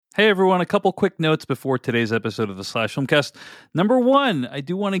Hey everyone, a couple quick notes before today's episode of the Slash Filmcast. Number one, I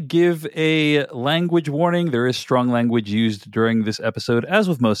do want to give a language warning. There is strong language used during this episode, as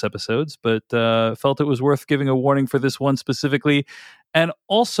with most episodes, but felt it was worth giving a warning for this one specifically. And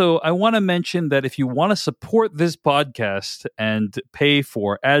also, I want to mention that if you want to support this podcast and pay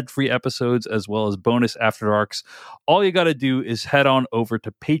for ad-free episodes as well as bonus After Darks, all you got to do is head on over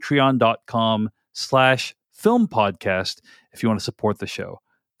to patreon.com/filmpodcast if you want to support the show.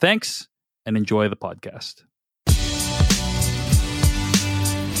 Thanks, and enjoy the podcast. We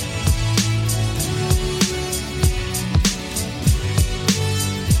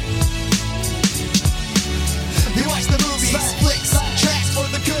watch the movies, flicks, tracks for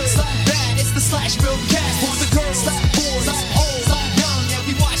the good, bad. It's the Slash Filmcast for the girls, boys, old, young. Yeah,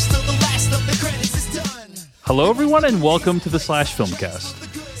 we watch till the last of the credits is done. Hello, everyone, and welcome to the Slash Filmcast.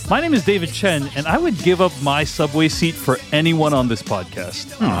 My name is David Chen, and I would give up my subway seat for anyone on this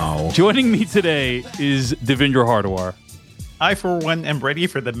podcast. Oh. Joining me today is Devindra Hardawar. I, for one, am ready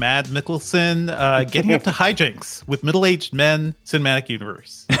for the Mad Mikkelsen getting up to hijinks with middle-aged men cinematic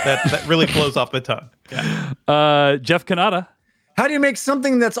universe. That really flows off the tongue. Yeah. Jeff Kanata. How do you make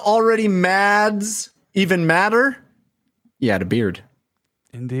something that's already mads even madder? You add a beard.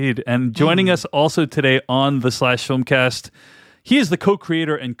 Indeed. And joining us also today on the Slash Filmcast, he is the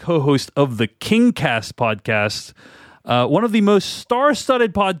co-creator and co-host of the Kingcast podcast, one of the most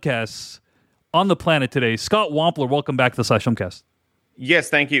star-studded podcasts on the planet today. Scott Wampler, welcome back to the Slash Filmcast. Yes,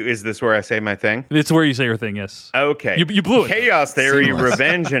 thank you. Is this where I say my thing? It's where you say your thing, yes. Okay. You blew it. Chaos Theory,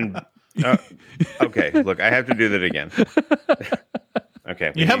 Revenge, and... okay, look, I have to do that again.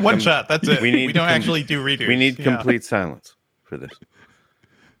 Okay. You have one shot. That's it. We don't actually do readers. We need complete silence for this.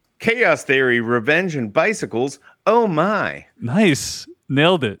 Chaos Theory, Revenge, and Bicycles. Oh, my. Nice.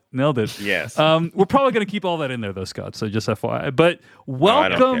 Nailed it. Yes. We're probably going to keep all that in there, though, Scott, so just FYI. But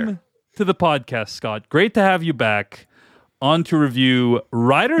welcome to the podcast, Scott. Great to have you back on to review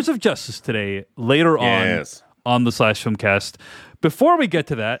Riders of Justice today, later on the Slash Filmcast. Before we get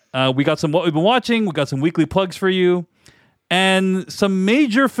to that, we got some what we've been watching, we got some weekly plugs for you, and some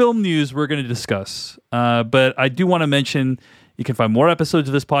major film news we're going to discuss. But I do want to mention... You can find more episodes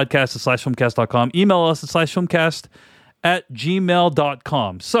of this podcast at slashfilmcast.com. Email us at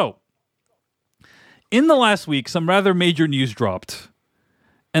slashfilmcast@gmail.com. So, in the last week, some rather major news dropped.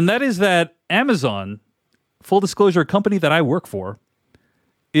 And that is that Amazon, full disclosure, a company that I work for,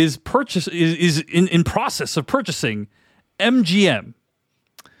 is in process of purchasing MGM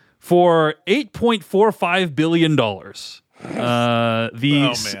for $8.45 billion.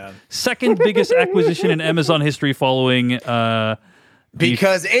 Second biggest acquisition in Amazon history following...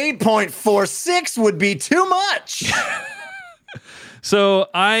 because 8.46 would be too much! So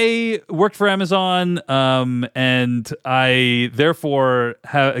I worked for Amazon, and I therefore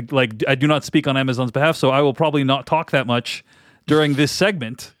I do not speak on Amazon's behalf, so I will probably not talk that much during this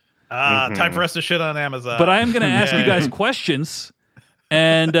segment. Time for us to shit on Amazon. But I am going to ask you guys questions,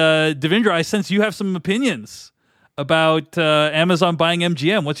 and Devindra, I sense you have some opinions about Amazon buying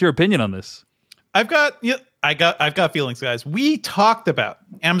MGM. What's your opinion on this? I've got feelings, guys. We talked about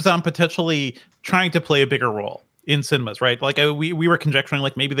Amazon potentially trying to play a bigger role in cinemas, right? Like we were conjecturing,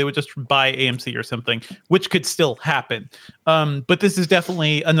 like maybe they would just buy AMC or something, which could still happen. But this is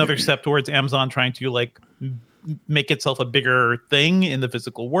definitely another step towards Amazon trying to like make itself a bigger thing in the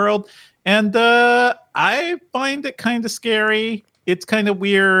physical world, and I find it kind of scary. It's kind of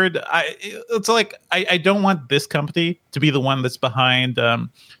weird. I don't want this company to be the one that's behind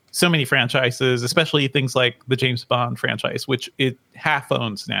so many franchises, especially things like the James Bond franchise, which it half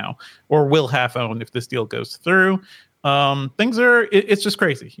owns now, or will half own if this deal goes through. It's just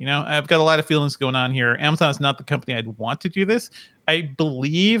crazy. You know, I've got a lot of feelings going on here. Amazon is not the company I'd want to do this. I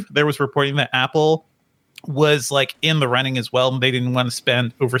believe there was reporting that Apple was like in the running as well, and they didn't want to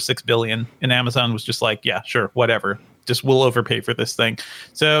spend over $6 billion, and Amazon was just like, yeah, sure, whatever. Just we'll overpay for this thing.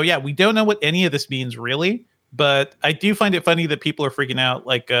 So yeah, we don't know what any of this means really, but I do find it funny that people are freaking out.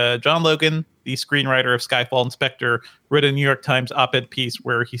 Like John Logan, the screenwriter of Skyfall and Spectre, wrote a New York Times op-ed piece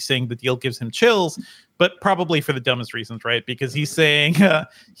where he's saying the deal gives him chills, but probably for the dumbest reasons, right? Because he's saying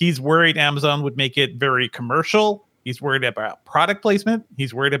he's worried Amazon would make it very commercial. He's worried about product placement.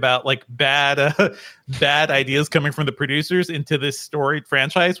 He's worried about like bad ideas coming from the producers into this storied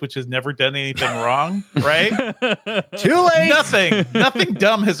franchise, which has never done anything wrong, right? Too late. Nothing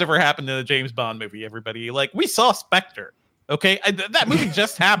dumb has ever happened in a James Bond movie. Everybody, like, we saw Spectre. Okay, that movie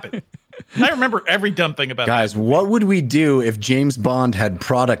just happened. I remember every dumb thing about it. Guys, what would we do if James Bond had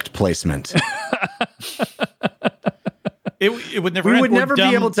product placement? It would never. We would never be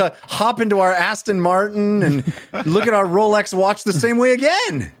able to hop into our Aston Martin and look at our Rolex watch the same way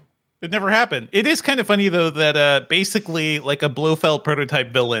again. It never happened. It is kind of funny though that basically like a Blofeld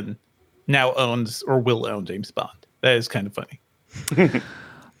prototype villain now owns or will own James Bond. That is kind of funny.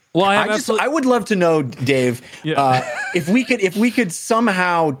 Well, I would love to know, Dave, if we could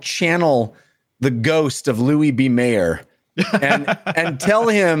somehow channel the ghost of Louis B. Mayer and tell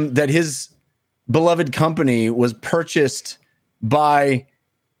him that his beloved company was purchased by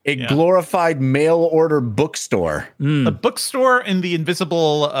a glorified mail order bookstore. A bookstore in the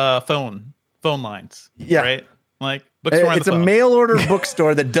invisible phone lines. Yeah. Right? Like bookstore it's a mail order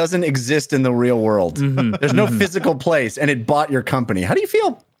bookstore that doesn't exist in the real world. There's no physical place, and it bought your company. How do you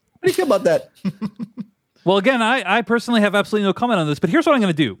feel? How do you feel about that? Well, again, I personally have absolutely no comment on this, but here's what I'm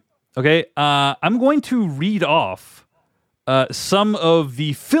going to do. Okay, I'm going to read off some of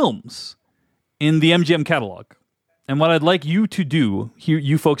the films in the MGM catalog. And what I'd like you to do,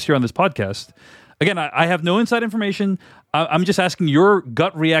 you folks here on this podcast, again, I have no inside information. I'm just asking your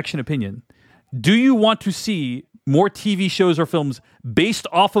gut reaction opinion. Do you want to see more TV shows or films based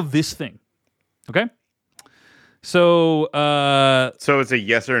off of this thing? Okay? So it's a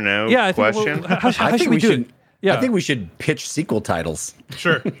yes or no question? How should we do it? Yeah. I think we should pitch sequel titles.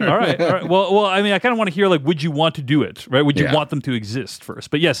 Sure. All right. Well, I mean, I kind of want to hear, like, would you want to do it, right? Would you want them to exist first?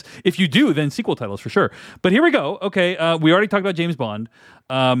 But yes, if you do, then sequel titles for sure. But here we go. Okay, we already talked about James Bond.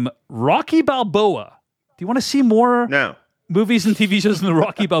 Rocky Balboa. Do you want to see more movies and TV shows in the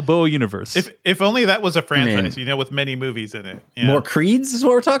Rocky Balboa universe? If only that was a franchise, with many movies in it. Yeah. More Creeds is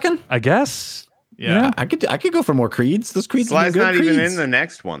what we're talking? I guess. Yeah. I could go for more Creeds. Those Creeds Sly's are good not Creeds. even in the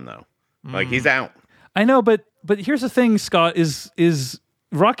next one, though. Like, he's out. I know, but here's the thing, Scott, is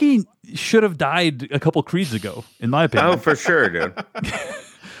Rocky should have died a couple Creeds ago, in my opinion. Oh, for sure, dude.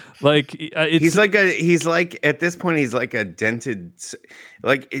 Like he's like at this point he's like a dented.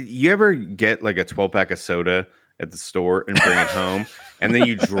 Like, you ever get like a 12-pack of soda at the store and bring it home, and then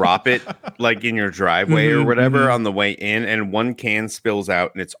you drop it like in your driveway or whatever on the way in, and one can spills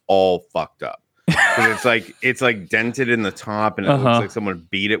out and it's all fucked up. Because it's like dented in the top, and it looks like someone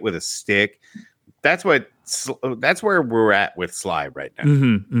beat it with a stick. That's where we're at with Sly right now.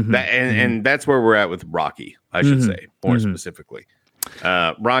 And that's where we're at with Rocky, I should say, more specifically.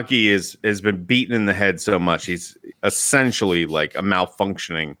 Rocky has been beaten in the head so much, he's essentially like a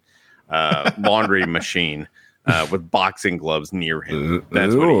malfunctioning laundry machine with boxing gloves near him.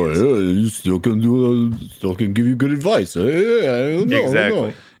 That's what he is. You still can give you good advice.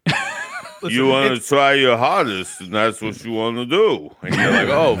 Exactly. Listen, you want to try your hardest, and that's what you want to do. And you're like,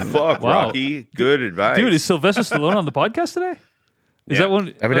 oh, fuck, Rocky, good advice. Dude, is Sylvester Stallone on the podcast today? Is that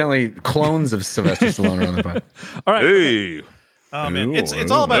one? Evidently, clones of Sylvester Stallone are on the podcast. All right. Hey. Oh, man.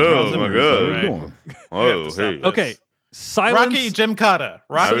 It's all about Charles my God. Right? Oh, hey. Okay. Silence. Rocky Jim Cotta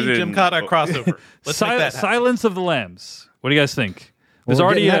crossover. Let's make that happen. Silence of the Lambs. What do you guys think? There's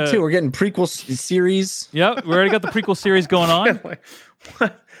already too. We're getting prequel series. Yeah, we already got the prequel series going on.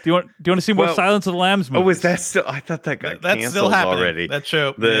 What? Do you want to see more Silence of the Lambs movies? Oh, is that still? I thought that got that's canceled still happening already. That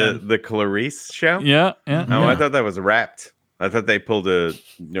show, the Clarice show. Yeah. Oh, I thought that was wrapped. I thought they pulled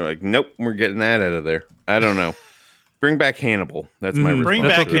like, nope, we're getting that out of there. I don't know. Bring back Hannibal. That's my response. Bring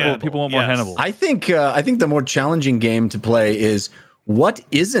back Hannibal. People want more Hannibal. I think the more challenging game to play is what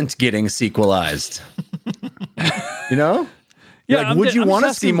isn't getting sequelized. Yeah. Like, would you want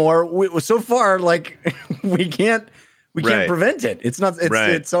to see more? So far, like we can't prevent it. It's not.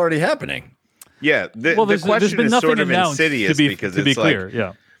 It's already happening. Yeah. The question is sort of insidious because to be clear.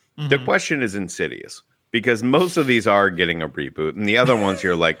 Yeah. The question is insidious because most of these are getting a reboot, and the other ones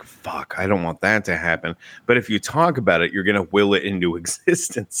you're like, "Fuck, I don't want that to happen." But if you talk about it, you're going to will it into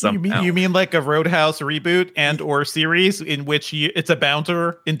existence somehow. You mean like a Roadhouse reboot and or series in which it's a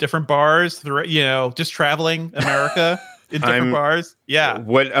bouncer in different bars, through, just traveling America. In different bars, yeah.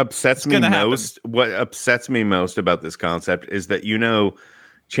 What upsets me most about this concept is that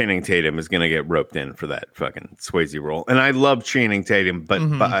Channing Tatum is going to get roped in for that fucking Swayze role, and I love Channing Tatum, but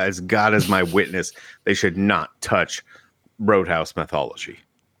as God is my witness, they should not touch Roadhouse mythology.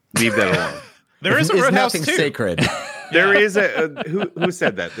 Leave that alone. There is a Roadhouse nothing too. Sacred. There is a who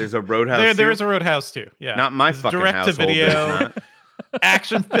said that? There's a Roadhouse. There is a Roadhouse too. Yeah, not my fucking direct to video.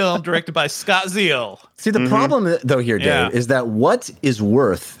 Action film directed by Scott Zeal. See, the problem though here, Dave, is that what is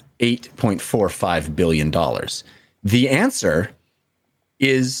worth $8.45 billion? The answer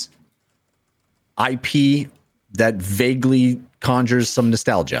is IP that vaguely conjures some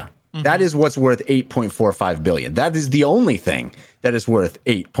nostalgia. That is what's worth $8.45 billion. That is the only thing that is worth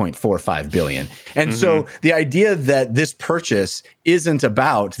 $8.45 billion. And so the idea that this purchase isn't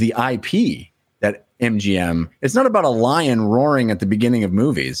about the IP that MGM, it's not about a lion roaring at the beginning of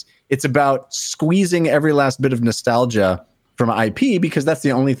movies. It's about squeezing every last bit of nostalgia from IP because that's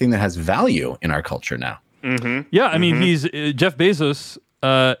the only thing that has value in our culture now. Mm-hmm. Yeah, I mean, he's Jeff Bezos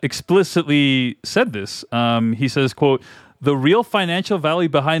explicitly said this. He says, quote, "The real financial value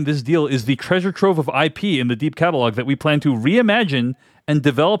behind this deal is the treasure trove of IP in the deep catalog that we plan to reimagine and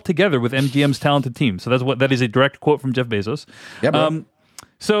develop together with MGM's talented team." So that is a direct quote from Jeff Bezos. Yeah, bro.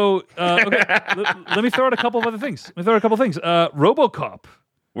 Okay, let me throw out a couple of other things. RoboCop.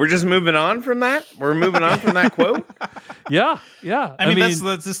 We're just moving on from that. We're moving on from that quote. Yeah. I mean,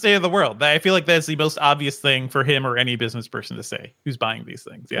 that's the state of the world. I feel like that's the most obvious thing for him or any business person to say who's buying these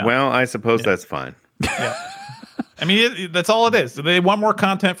things. Yeah. Well, I suppose that's fine. Yeah. I mean, that's all it is. They want more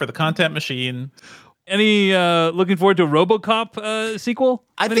content for the content machine. Any looking forward to a RoboCop sequel?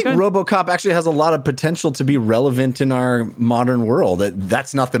 I think RoboCop actually has a lot of potential to be relevant in our modern world.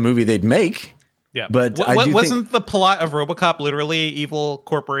 That's not the movie they'd make. Yeah, but wasn't the plot of RoboCop literally evil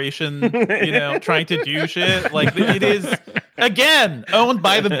corporation, trying to do shit? Like it is again owned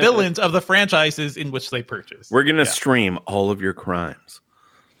by the villains of the franchises in which they purchase. We're gonna stream all of your crimes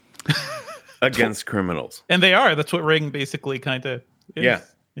against criminals, and they are. That's what Ring basically kind of is.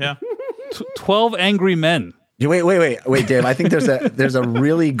 Yeah. 12 Angry Men. Wait, Dave. I think there's a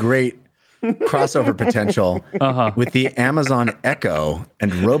really great crossover potential with the Amazon Echo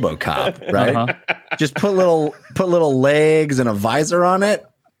and RoboCop, right? Just put little legs and a visor on it,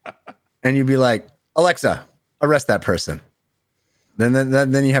 and you'd be like, Alexa, arrest that person. Then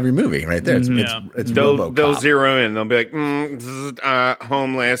you have your movie right there. It's RoboCop. They'll zero in. They'll be like,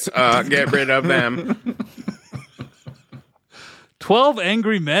 homeless. Get rid of them. 12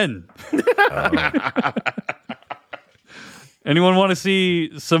 Angry Men. Anyone want to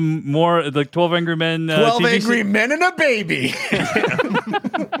see some more like 12 Angry Men? 12 Angry Men and a baby.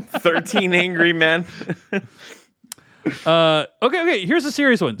 13 Angry Men. Okay. Here's a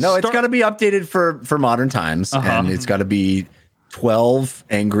serious one. No, it's got to be updated for modern times, and it's got to be 12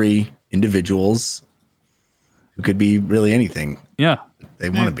 angry individuals who could be really anything. Yeah, they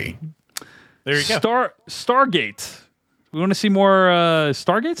want to be. There you go. Stargate. We want to see more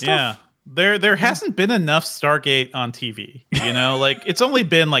Stargate stuff? Yeah. There hasn't been enough Stargate on TV. Like it's only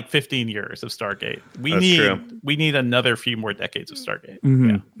been like 15 years of Stargate. We need another few more decades of Stargate.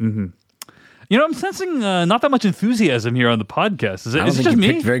 I'm sensing not that much enthusiasm here on the podcast. Is it just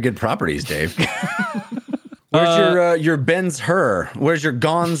me? Picked very good properties, Dave. Where's your Ben-Hur? Where's your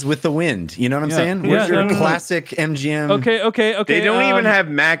Gone's with the Wind? You know what I'm saying? Where's your classic MGM? Okay. They don't even have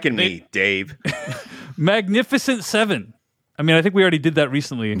Mac and Me, Dave. Magnificent Seven. I mean, I think we already did that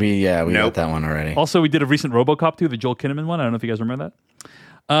recently. We got that one already. Also, we did a recent RoboCop too, the Joel Kinnaman one. I don't know if you guys remember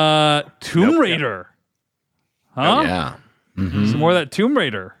that. Tomb Raider. Huh? Oh, yeah. Some more of that Tomb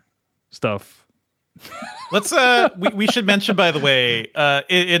Raider stuff. Let's we should mention, by the way,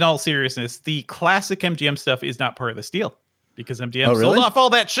 in all seriousness, the classic MGM stuff is not part of this deal because MGM sold off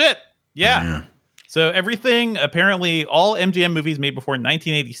all that shit. Yeah. So everything, apparently all MGM movies made before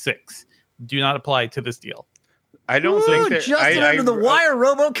 1986 do not apply to this deal. I don't think that just under the wire,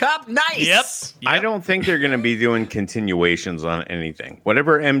 RoboCop. Nice. Yep. I don't think they're going to be doing continuations on anything.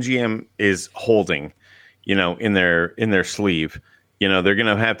 Whatever MGM is holding, in their sleeve, they're going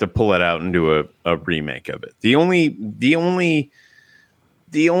to have to pull it out and do a remake of it. The only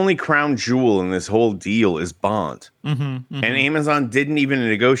crown jewel in this whole deal is Bond, and Amazon didn't even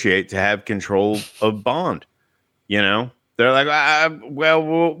negotiate to have control of Bond. They're like,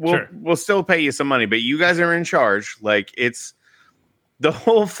 we'll still pay you some money, but you guys are in charge. Like, it's the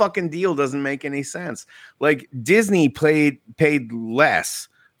whole fucking deal doesn't make any sense. Like, Disney paid less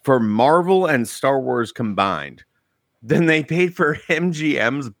for Marvel and Star Wars combined than they paid for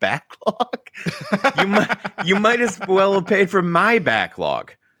MGM's backlog. You might as well have paid for my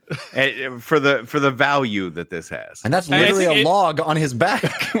backlog for the value that this has. And that's literally a log on his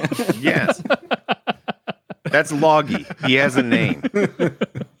back. Yes. That's Loggy. He has a name.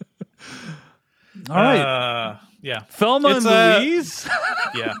 All right. Yeah. Thelma and Louise?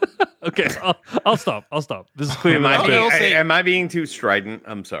 Yeah. Okay. I'll stop. This is clear. Am I being too strident?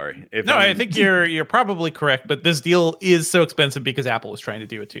 I'm sorry. I think you're probably correct, but this deal is so expensive because Apple is trying to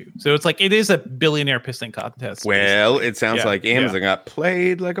do it too. So it's like it is a billionaire pissing contest. Well, it sounds like Amazon got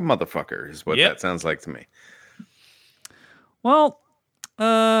played like a motherfucker is what that sounds like to me. Well,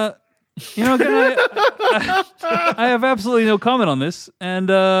 again, I have absolutely no comment on this, and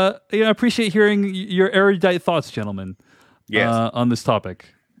I appreciate hearing your erudite thoughts, gentlemen. Yes. On this topic.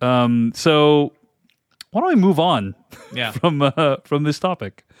 So why don't we move on? From this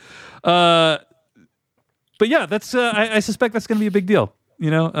topic. But yeah, that's I suspect that's going to be a big deal.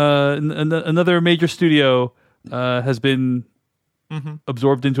 Another major studio has been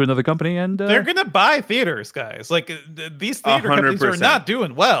absorbed into another company, and they're gonna buy theaters, guys. Like these theater companies are not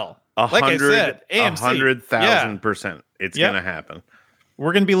doing well. Like I said, AMC, 100,000%. It's gonna happen.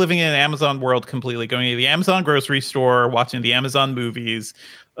 We're gonna be living in an Amazon world completely, going to the Amazon grocery store, watching the Amazon movies,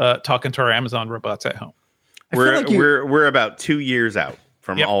 talking to our Amazon robots at home. We're about 2 years out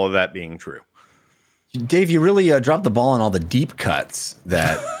from all of that being true. Dave, you really dropped the ball on all the deep cuts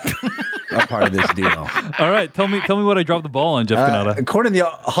that are part of this deal. All right, tell me what I dropped the ball on, Jeff Canada. According to the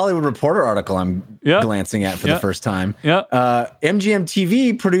Hollywood Reporter article I'm glancing at for the first time, MGM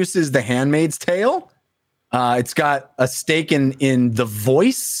TV produces The Handmaid's Tale. It's got a stake in The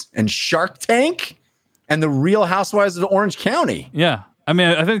Voice and Shark Tank and The Real Housewives of Orange County. Yeah. I mean,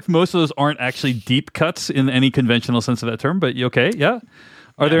 I think most of those aren't actually deep cuts in any conventional sense of that term, but okay, yeah.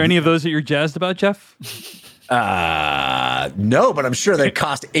 Are there any of those that you're jazzed about, Jeff? No, but I'm sure they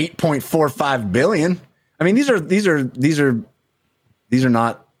cost $8.45 billion. I mean, these are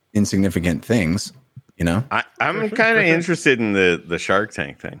not insignificant things, you know. I'm kind of interested in the Shark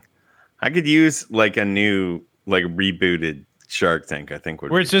Tank thing. I could use like a new rebooted Shark Tank. I think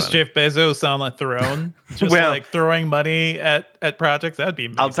would. Where it's just Jeff Bezos on a throne, just like throwing money at projects. That'd be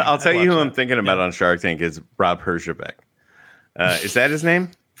amazing. I'll tell you who I'm thinking about on Shark Tank is Rob Herjavec. Is that his name?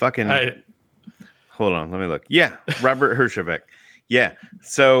 Hold on, let me look. Yeah, Robert Herjavec. Yeah.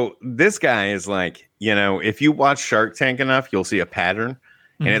 So this guy is like, if you watch Shark Tank enough, you'll see a pattern,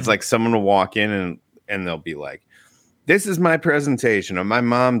 and it's like someone will walk in and they'll be like, "This is my presentation, or my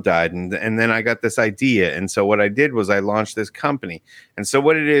mom died, and then I got this idea, and so what I did was I launched this company, and so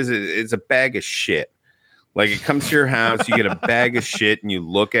what it is, it's a bag of shit. Like it comes to your house, you get a bag of shit, and you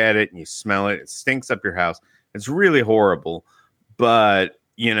look at it and you smell it. It stinks up your house. It's really horrible, but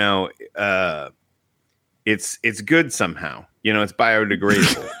it's good somehow. It's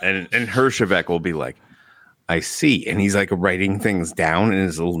biodegradable." and Herjavec will be like, "I see," and he's like writing things down in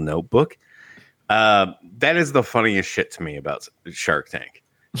his little notebook. That is the funniest shit to me about Shark Tank.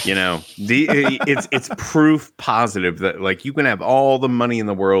 It's proof positive that like you can have all the money in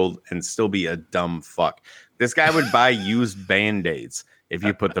the world and still be a dumb fuck. This guy would buy used Band-Aids if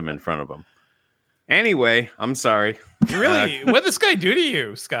you put them in front of him. Anyway, I'm sorry. Really? What did this guy do to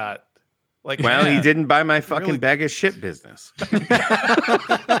you, Scott? He didn't buy my fucking bag of shit business. Taking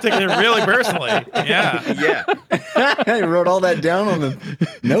it really personally. Yeah. He wrote all that down on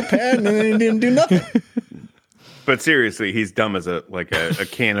the notepad and then he didn't do nothing. But seriously, he's dumb as a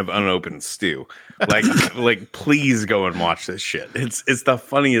can of unopened stew. Like please go and watch this shit. It's the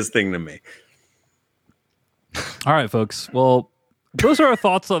funniest thing to me. All right, folks. Well, those are our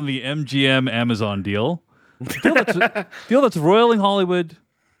thoughts on the MGM Amazon deal. Deal that's roiling Hollywood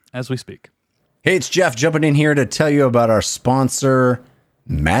as we speak. Hey, it's Jeff jumping in here to tell you about our sponsor,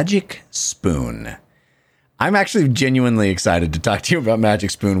 Magic Spoon. I'm actually genuinely excited to talk to you about Magic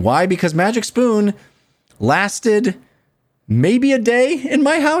Spoon. Why? Because Magic Spoon lasted maybe a day in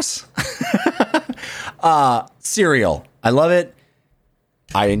my house. Cereal. I love it.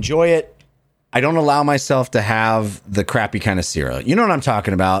 I enjoy it. I don't allow myself to have the crappy kind of cereal. You know what I'm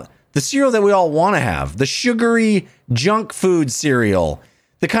talking about? The cereal that we all want to have. The sugary junk food cereal.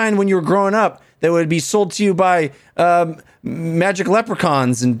 The kind when you were growing up that would be sold to you by magic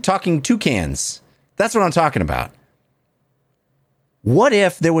leprechauns and talking toucans. That's what I'm talking about. What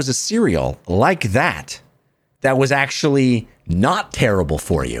if there was a cereal like that was actually not terrible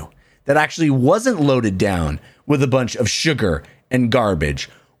for you? That actually wasn't loaded down with a bunch of sugar and garbage?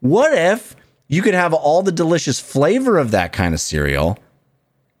 What if you could have all the delicious flavor of that kind of cereal,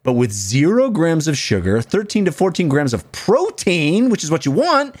 but with 0 grams of sugar, 13 to 14 grams of protein, which is what you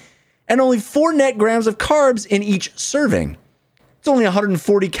want, and only 4 net grams of carbs in each serving? It's only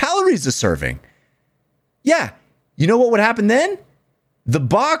 140 calories a serving. Yeah, you know what would happen then? The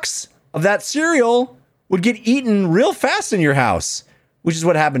box of that cereal would get eaten real fast in your house, which is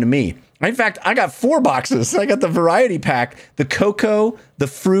what happened to me. In fact, I got 4 boxes. I got the variety pack, the cocoa, the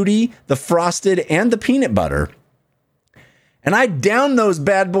fruity, the frosted, and the peanut butter. And I downed those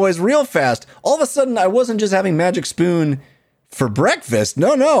bad boys real fast. All of a sudden, I wasn't just having Magic Spoon for breakfast.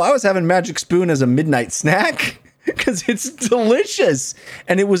 No, I was having Magic Spoon as a midnight snack because it's delicious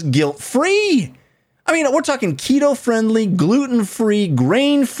and it was guilt-free. I mean, we're talking keto-friendly, gluten-free,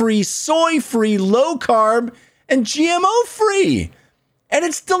 grain-free, soy-free, low-carb, and GMO-free. And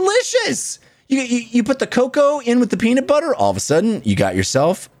it's delicious. You put the cocoa in with the peanut butter, all of a sudden, you got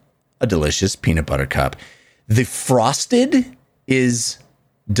yourself a delicious peanut butter cup. The frosted is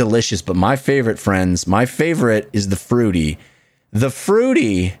delicious, but my favorite, friends, is the fruity. The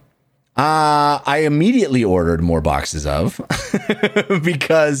fruity, I immediately ordered more boxes of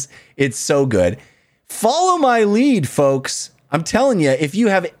because it's so good. Follow my lead, folks. I'm telling you, if you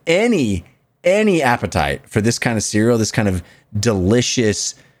have any appetite for this kind of cereal, this kind of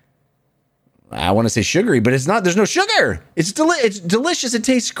delicious, I want to say sugary, but it's not. There's no sugar. It's delicious. It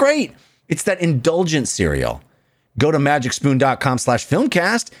tastes great. It's that indulgent cereal. Go to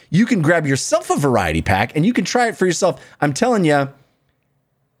magicspoon.com/filmcast. You can grab yourself a variety pack and you can try it for yourself. I'm telling you,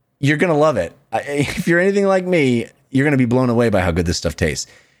 you're going to love it. If you're anything like me, you're going to be blown away by how good this stuff tastes.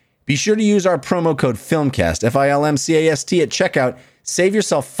 Be sure to use our promo code FILMCAST, FILMCAST, at checkout. Save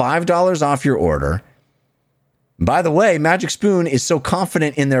yourself $5 off your order. By the way, Magic Spoon is so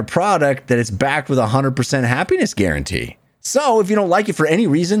confident in their product that it's backed with a 100% happiness guarantee. So if you don't like it for any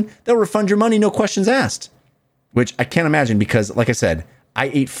reason, they'll refund your money, no questions asked. Which I can't imagine because, like I said, I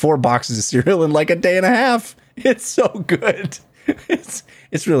ate 4 boxes of cereal in like a day and a half. It's so good. It's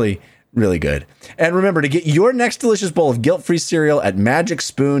really, really good. And remember to get your next delicious bowl of guilt-free cereal at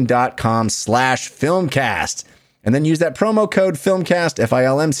magicspoon.com/filmcast. And then use that promo code FILMCAST,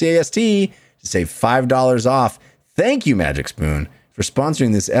 FILMCAST, to save $5 off. Thank you, Magic Spoon, for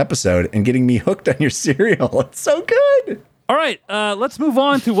sponsoring this episode and getting me hooked on your cereal. It's so good. All right, let's move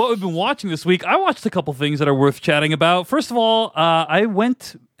on to what we've been watching this week. I watched a couple things that are worth chatting about. First of all, I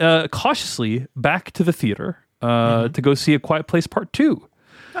went cautiously back to the theater to go see A Quiet Place Part 2.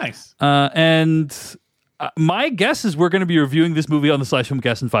 Nice. And my guess is we're going to be reviewing this movie on the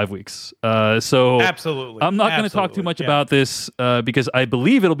Filmcast in 5 weeks. So absolutely, I'm not going to talk too much about this because I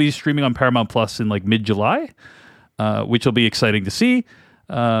believe it'll be streaming on Paramount Plus in like mid-July, which will be exciting to see.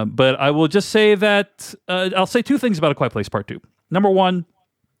 But I will just say that I'll say 2 things about A Quiet Place Part 2. Number one,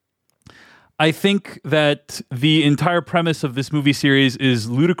 I think that the entire premise of this movie series is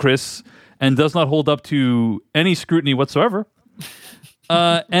ludicrous and does not hold up to any scrutiny whatsoever.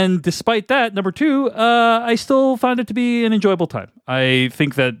 And despite that, number 2, I still found it to be an enjoyable time. I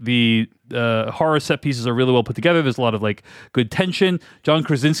think that the horror set pieces are really well put together. There's a lot of like good tension. John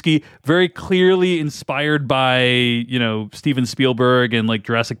Krasinski, very clearly inspired by, Steven Spielberg and like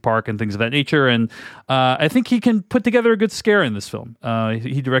Jurassic Park and things of that nature. And I think he can put together a good scare in this film.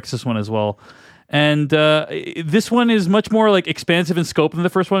 He directs this one as well. And this one is much more like expansive in scope than the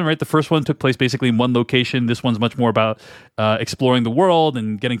first one, right? The first one took place basically in one location. This one's much more about exploring the world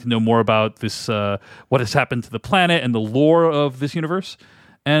and getting to know more about this, what has happened to the planet and the lore of this universe.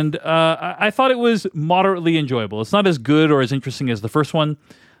 And I thought it was moderately enjoyable. It's not as good or as interesting as the first one,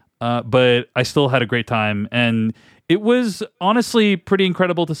 but I still had a great time. And it was honestly pretty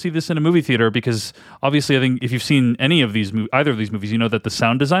incredible to see this in a movie theater because obviously I think if you've seen either of these movies, you know that the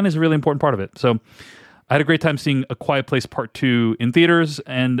sound design is a really important part of it. So I had a great time seeing A Quiet Place Part 2 in theaters.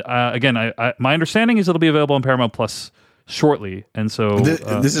 And again, my understanding is it'll be available on Paramount Plus shortly. And so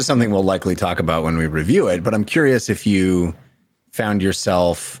this is something we'll likely talk about when we review it, but I'm curious if you found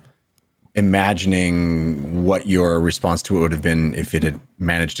yourself imagining what your response to it would have been if it had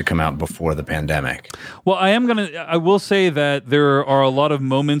managed to come out before the pandemic. Well, I will say that there are a lot of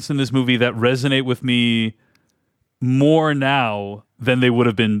moments in this movie that resonate with me more now than they would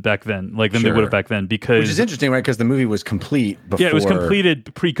have been back then, they would have back then, because which is interesting, right? Because the movie was complete before. Yeah, it was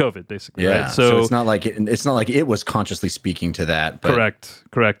completed pre-COVID, basically. Yeah, right? So it's not like it was consciously speaking to that. But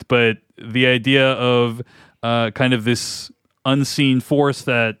Correct. But the idea of kind of this unseen force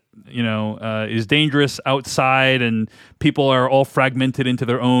that is dangerous outside, and people are all fragmented into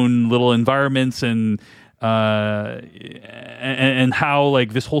their own little environments, and how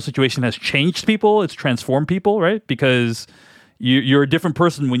like this whole situation has changed people. It's transformed people, right? Because you're a different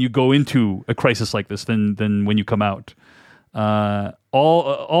person when you go into a crisis like this than when you come out.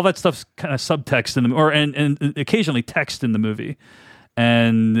 All that stuff's kind of subtext in and occasionally text in the movie,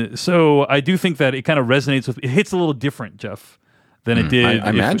 and so I do think that it kind of resonates with. It hits a little different, Jeff, than it did. I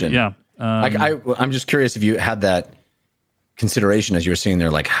imagine. Yeah. I'm just curious if you had that consideration as you were sitting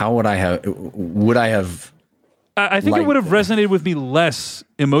there, like how would I have? I think it would have resonated with me less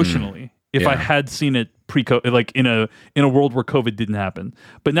emotionally if I had seen it pre-COVID, like in a world where COVID didn't happen.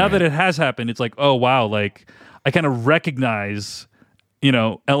 But now that it has happened, it's like, oh wow, like I kind of recognize,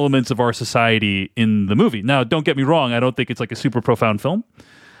 elements of our society in the movie. Now, don't get me wrong, I don't think it's like a super profound film.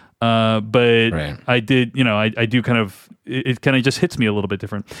 But I did, I do kind of, it kind of just hits me a little bit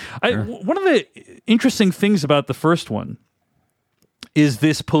different. One of the interesting things about the first one is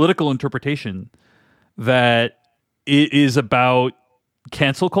this political interpretation that it is about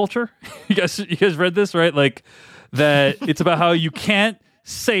cancel culture. You guys read this, right? Like that it's about how you can't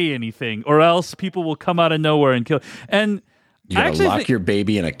say anything or else people will come out of nowhere and kill. And you gotta lock your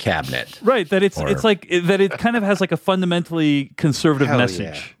baby in a cabinet. Right. That it's like that it kind of has like a fundamentally conservative message.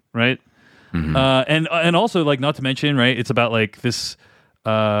 Yeah. Right. Mm-hmm. And also like, not to mention, right, it's about like this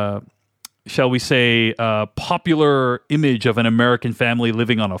shall we say, popular image of an American family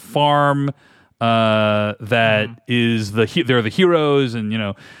living on a farm that is they're the heroes,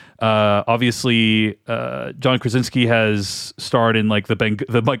 and obviously John Krasinski has starred in like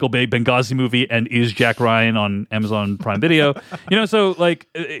the Michael Bay Benghazi movie and is Jack Ryan on Amazon Prime Video. So like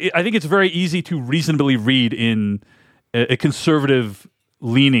I think it's very easy to reasonably read in a conservative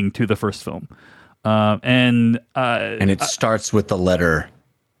leaning to the first film, and it starts with the letter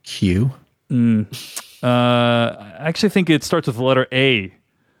Q. I actually think it starts with the letter A.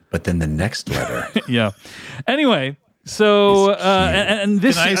 But then the next letter. Yeah. Anyway, so and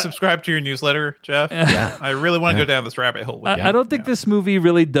this. Can I subscribe to your newsletter, Jeff? Yeah. I really want to go down this rabbit hole. I don't think this movie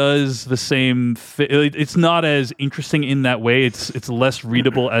really does the same. It's not as interesting in that way. It's less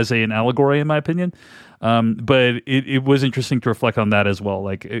readable as an allegory, in my opinion. But it was interesting to reflect on that as well.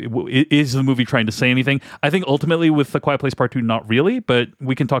 Like, is the movie trying to say anything? I think ultimately with The Quiet Place Part 2, not really, but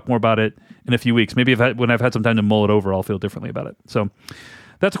we can talk more about it in a few weeks. Maybe when I've had some time to mull it over, I'll feel differently about it. So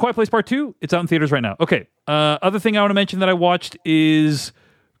that's A Quiet Place Part 2. It's out in theaters right now. Okay. Other thing I want to mention that I watched is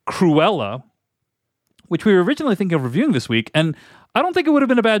Cruella, which we were originally thinking of reviewing this week. And I don't think it would have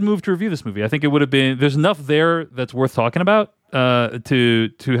been a bad move to review this movie. I think it would have been, there's enough there that's worth talking about to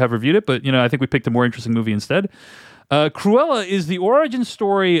have reviewed it. But, I think we picked a more interesting movie instead. Cruella is the origin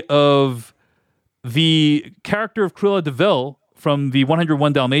story of the character of Cruella de Vil from the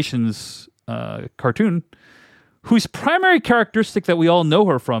 101 Dalmatians cartoon, whose primary characteristic that we all know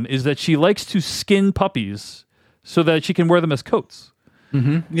her from is that she likes to skin puppies so that she can wear them as coats.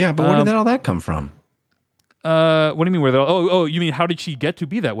 Mm-hmm. Yeah, but where did all that come from? What do you mean? You mean how did she get to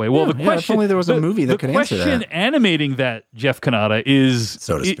be that way? Well, the question. If only there was a movie that could answer that. The question animating that, Jeff Kanata, is,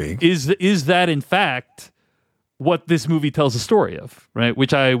 so to speak, is that in fact what this movie tells a story of, right?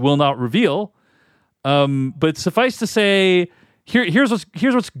 Which I will not reveal. But suffice to say, here's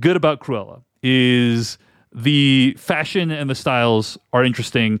what's good about Cruella is the fashion and the styles are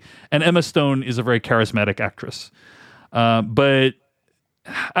interesting, and Emma Stone is a very charismatic actress. But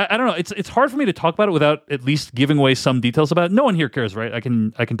I don't know. It's hard for me to talk about it without at least giving away some details about it. No one here cares, right? I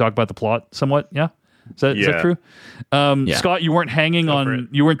can talk about the plot somewhat. Yeah, is that true? Scott, you weren't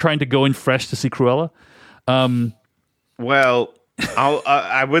you weren't trying to go in fresh to see Cruella. Well,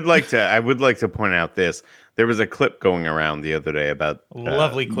 I would like to point out this. There was a clip going around the other day about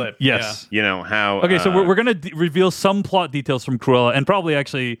lovely clip. Yes, how. Okay, so we're going to reveal some plot details from Cruella, and probably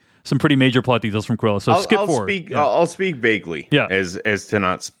actually some pretty major plot details from Cruella. So skip forward. I'll speak vaguely, as to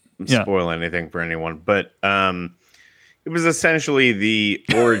not spoil anything for anyone. But it was essentially the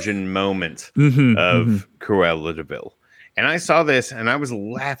origin moment of Cruella de Vil, and I saw this and I was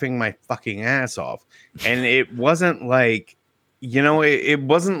laughing my fucking ass off, and it wasn't like, It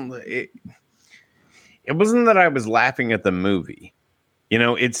wasn't that I was laughing at the movie.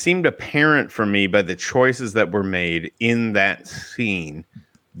 It seemed apparent for me by the choices that were made in that scene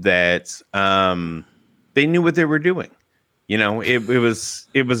that they knew what they were doing. It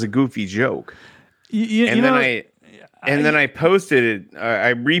was a goofy joke. Then I posted it.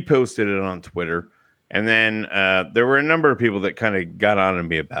 I reposted it on Twitter. And then there were a number of people that kind of got on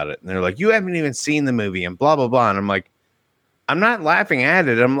me about it. And they're like, you haven't even seen the movie and blah, blah, blah. And I'm like, I'm not laughing at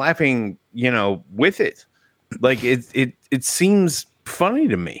it. I'm laughing, with it. Like it seems funny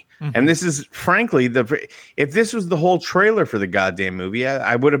to me. Mm-hmm. And this is frankly if this was the whole trailer for the goddamn movie,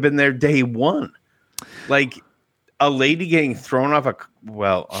 I would have been there day one. Like a lady getting thrown off we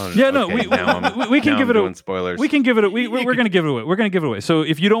can give it away. Spoilers. We can give it. We're going to give it away. We're going to give it away. So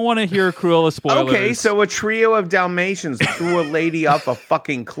if you don't want to hear Cruella spoilers, okay. So a trio of Dalmatians threw a lady off a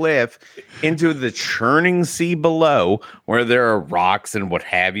fucking cliff into the churning sea below, where there are rocks and what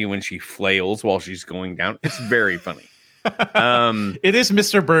have you, and she flails while she's going down. It's very funny. It is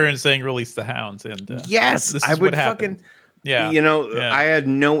Mr. Burns saying "Release the hounds," and yes, this is I would what happened. fucking. Yeah. I had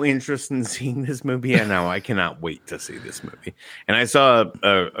no interest in seeing this movie, and now I cannot wait to see this movie. And I saw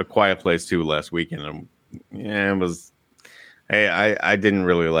a Quiet Place 2 last weekend, and I didn't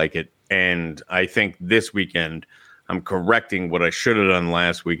really like it. And I think this weekend I'm correcting what I should have done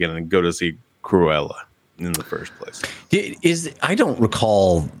last weekend and go to see Cruella in the first place. I don't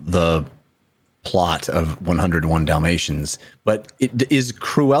recall the plot of 101 Dalmatians, but is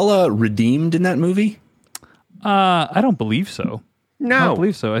Cruella redeemed in that movie? I don't believe so. No, I don't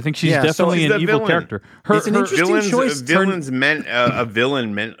believe so. I think she's definitely an evil character. It's an interesting choice. A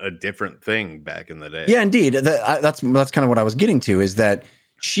villain meant a different thing back in the day. Yeah, indeed. That's kind of what I was getting to. Is that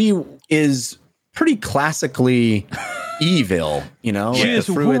she is pretty classically evil? She is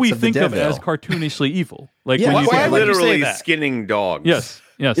who we think of as cartoonishly evil. Like when you literally skinning dogs. Yes.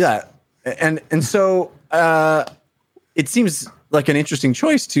 Yeah, and so it seems like an interesting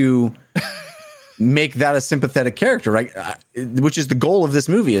choice to make that a sympathetic character, right? Which is the goal of this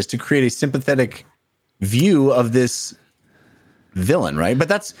movie, is to create a sympathetic view of this villain, right? But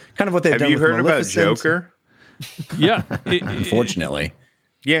that's kind of what they've done. Have you heard about Maleficent. Joker? Yeah. Unfortunately.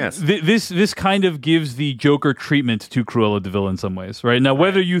 Yes. This kind of gives the Joker treatment to Cruella de Vil in some ways, right? Now,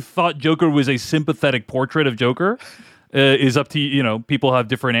 whether you thought Joker was a sympathetic portrait of Joker is up to you know. People have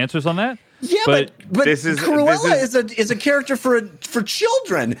different answers on that. Yeah, but Cruella is a character for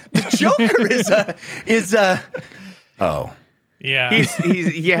children. The Joker is a oh. Yeah.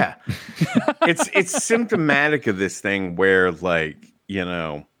 He's yeah. It's symptomatic of this thing where, like, you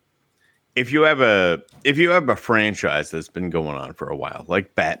know, if you have a franchise that's been going on for a while,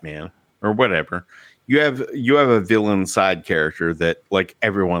 like Batman or whatever, you have a villain side character that, like,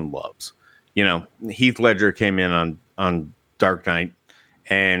 everyone loves. You know, Heath Ledger came in on Dark Knight,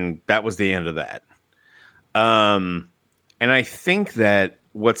 and that was the end of that. And I think that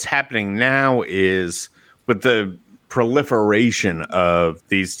what's happening now is with the proliferation of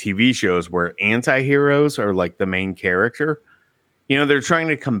these TV shows where anti-heroes are like the main character, you know, they're trying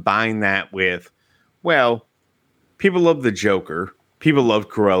to combine that with, well, people love the Joker, people love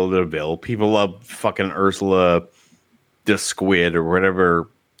Cruella de Vil, people love fucking Ursula the Squid or whatever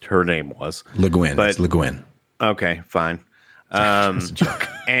her name was. Le Guin. It's Le Guin. Okay, fine. That's a joke.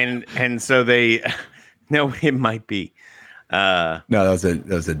 And so they no, it might be. No, that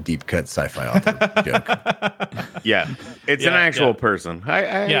was a deep cut sci-fi author joke. Yeah, it's an actual person.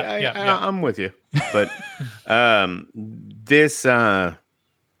 I'm with you, but this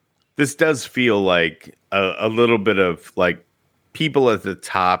does feel like a little bit of like people at the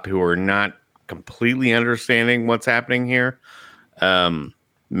top who are not completely understanding what's happening here,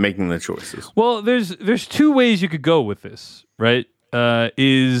 making the choices. Well, there's two ways you could go with this, right?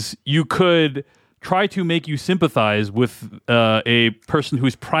 Is you could try to make you sympathize with a person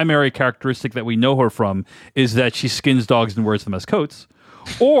whose primary characteristic that we know her from is that she skins dogs and wears them as coats.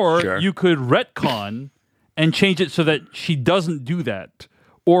 Or you could retcon and change it so that she doesn't do that,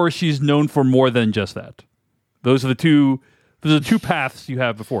 or she's known for more than just that. Those are the two paths you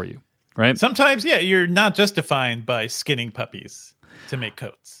have before you, right? Sometimes, you're not just defined by skinning puppies to make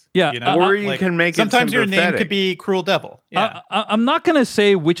coats. Yeah, you know? Or you can make it sometimes your sympathetic. name could be Cruel Devil. Yeah. I'm not going to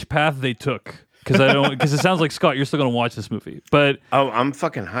say which path they took. Because it sounds like, Scott, you're still going to watch this movie. But I'm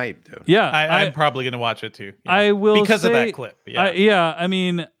fucking hyped, dude. Yeah, I'm probably going to watch it too. Yeah. I will because of that clip. Yeah. I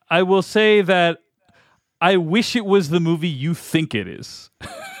mean, I will say that I wish it was the movie you think it is.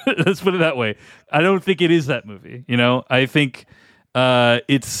 Let's put it that way. I don't think it is that movie. You know, I think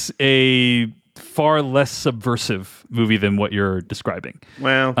it's a far less subversive movie than what you're describing.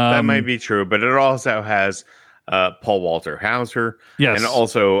 Well, that might be true, but it also has Paul Walter Hauser. Yes. And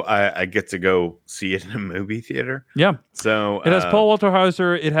also I get to go see it in a movie theater. Yeah. So it has Paul Walter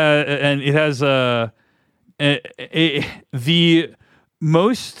Hauser. It has the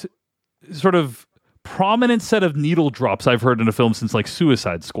most sort of prominent set of needle drops I've heard in a film since like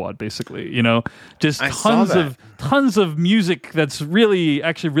Suicide Squad, basically. You know, just tons of music that's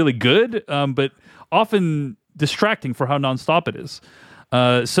really good, but often distracting for how nonstop it is.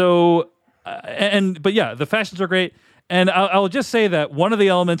 But the fashions are great, and I'll just say that one of the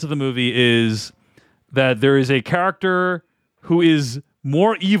elements of the movie is that there is a character who is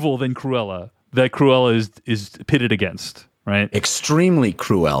more evil than Cruella that Cruella is pitted against, right? Extremely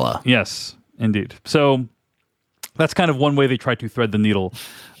Cruella. Yes, indeed. So that's kind of one way they try to thread the needle.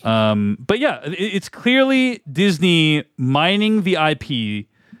 But yeah, it's clearly Disney mining the IP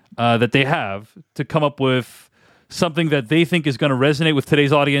that they have to come up with something that they think is going to resonate with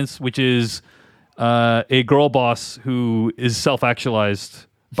today's audience, which is a girl boss who is self-actualized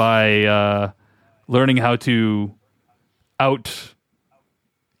by learning how to out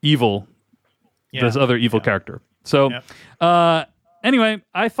evil this other evil character. So anyway,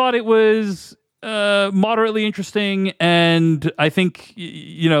 I thought it was moderately interesting, and I think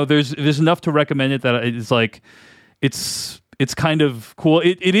there's enough to recommend it that it's like it's kind of cool.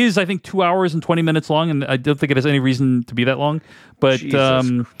 It is, I think, 2 hours and 20 minutes long, and I don't think it has any reason to be that long. But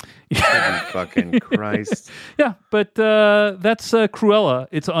fucking Christ. Yeah, but that's Cruella.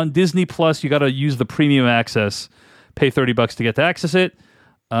 It's on Disney Plus. You got to use the premium access. Pay $30 to get to access it,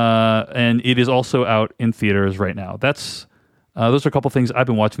 and it is also out in theaters right now. That's those are a couple things I've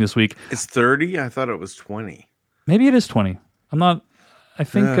been watching this week. It's 30. I thought it was 20. Maybe it is 20. I'm not. I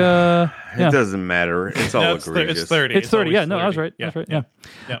think it doesn't matter. It's all egregious. It's 30. It's 30. Yeah, no, 30. I was right. Yeah. I was right.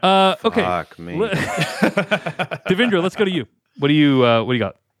 Yeah. Okay. Fuck me. Devindra, let's go to you. What do you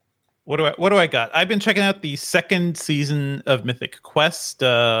got? What do I got? I've been checking out the second season of Mythic Quest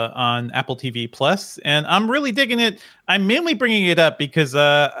on Apple TV Plus, and I'm really digging it. I'm mainly bringing it up because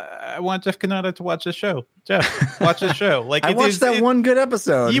I want Jeff Kanata to watch the show. Jeff, watch the show. Like I watched that one good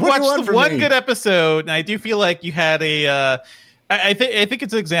episode. You watched the one good episode, and I do feel like you had a. I think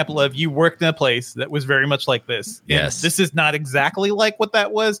it's an example of you worked in a place that was very much like this. Yes, this is not exactly like what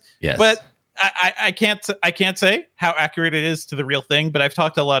that was. Yes, but. I can't say how accurate it is to the real thing, but I've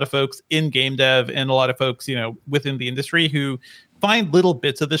talked to a lot of folks in game dev and a lot of folks, within the industry who find little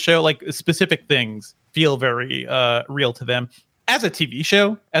bits of the show, like specific things feel very real to them. As a TV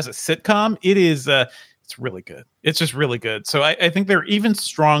show, as a sitcom, it's really good. It's just really good. So I think they're even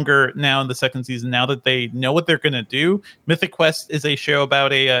stronger now in the second season, now that they know what they're going to do. Mythic Quest is a show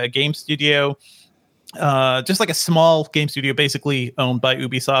about a game studio. Just like a small game studio basically owned by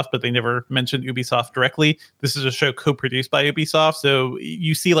Ubisoft, but they never mentioned Ubisoft directly. This is a show co-produced by Ubisoft, so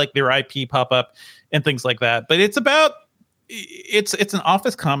you see like their IP pop up and things like that. But it's an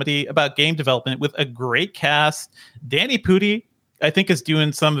office comedy about game development with a great cast. Danny Pudi, I think, is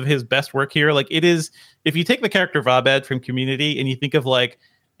doing some of his best work here. Like, it is, if you take the character of Abed from Community and you think of like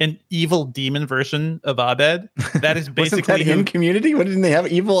an evil demon version of Abed, that is basically Wasn't that in Community. What, didn't they have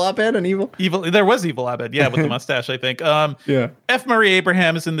evil Abed and evil? There was evil Abed, yeah, with the mustache, I think. Yeah. F. Murray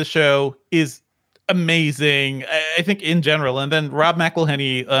Abraham is in the show, is amazing, I think, in general. And then Rob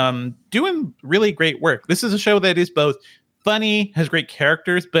McElhenney doing really great work. This is a show that is both funny, has great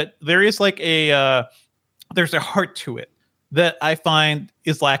characters, but there is like there's a heart to it that I find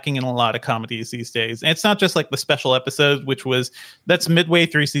is lacking in a lot of comedies these days. And it's not just like the special episode, that's midway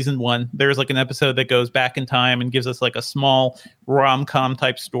through season 1. There's like an episode that goes back in time and gives us like a small rom-com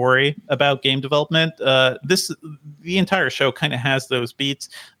type story about game development. The entire show kind of has those beats.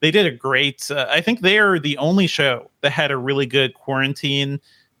 They did a great, I think they are the only show that had a really good quarantine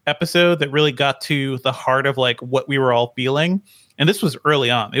episode that really got to the heart of like what we were all feeling. And this was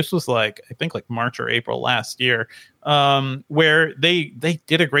early on. This was like, I think like March or April last year, where they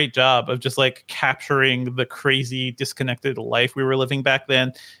did a great job of just like capturing the crazy disconnected life we were living back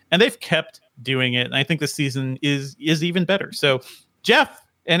then. And they've kept doing it. And I think this season is even better. So Jeff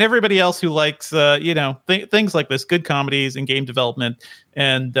and everybody else who likes, things like this, good comedies and game development.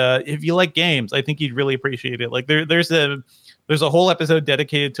 And if you like games, I think you'd really appreciate it. Like there's a whole episode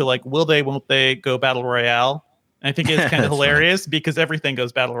dedicated to like, will they, won't they go battle royale? I think it's kind of hilarious because everything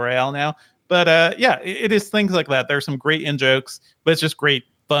goes battle royale now. But it is things like that. There's some great in-jokes, but it's just great,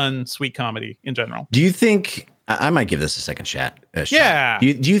 fun, sweet comedy in general. Do you think I might give this a second shot? Yeah. Do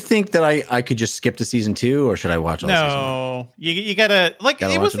you think that I could just skip to season 2, or should I watch all season 1? No, you gotta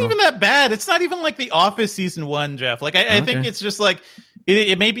it wasn't even that bad. It's not even like The Office season 1, Jeff. Like I think it's just like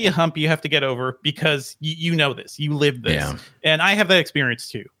it may be a hump you have to get over because you know this, you live this, and I have that experience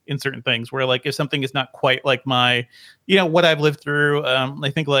too in certain things where like if something is not quite like my, what I've lived through.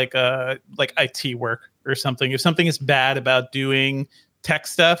 I think like IT work or something. If something is bad about doing tech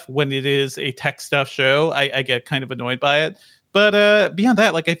stuff when it is a tech stuff show, I get kind of annoyed by it. But beyond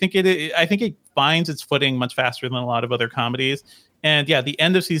that, like I think it finds its footing much faster than a lot of other comedies. And yeah, the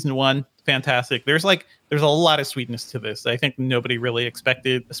end of season 1, fantastic. There's a lot of sweetness to this. I think nobody really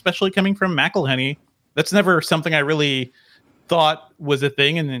expected, especially coming from McElhenney. That's never something I really thought was a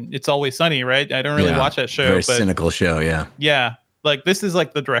thing. And It's Always Sunny, right? I don't really watch that show. Very cynical show, yeah. Yeah, like this is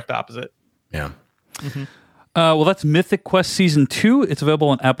like the direct opposite. Yeah. Mm-hmm. Well, that's Mythic Quest Season 2. It's available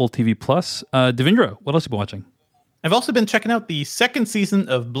on Apple TV+. Devindra, what else have you been watching? I've also been checking out the second season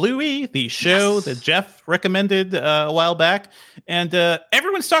of Bluey, the show that Jeff recommended a while back. And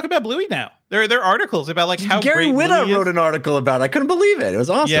everyone's talking about Bluey now. There are articles about like how Gary great Whitta Bluey wrote an article about it. I couldn't believe it. It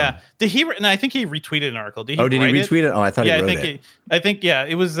was awesome. Yeah. Did he? And I think he retweeted an article. Did he retweet it? Oh, I thought he wrote it. I think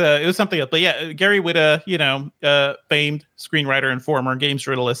it was something else. But yeah, Gary Whitta, famed screenwriter and former games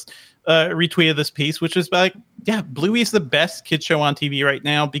journalist, retweeted this piece, which is like, yeah, Bluey's the best kid show on TV right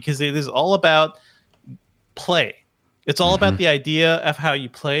now because it is all about play. It's all about the idea of how you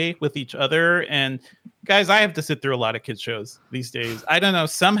play with each other. And guys, I have to sit through a lot of kids shows these days. I don't know.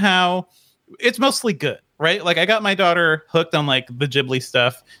 Somehow it's mostly good, right? Like I got my daughter hooked on like the Ghibli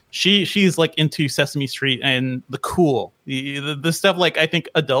stuff. She's like into Sesame Street and the stuff like I think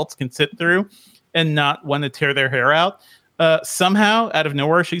adults can sit through and not want to tear their hair out. Somehow out of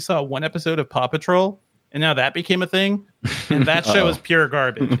nowhere, she saw one episode of Paw Patrol. And now that became a thing, and that show is pure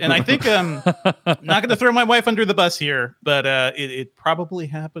garbage. And I think I'm not going to throw my wife under the bus here, but it probably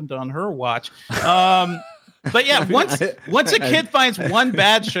happened on her watch. But yeah, once a kid finds one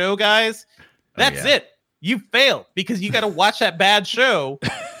bad show, guys, that's it. You failed because you got to watch that bad show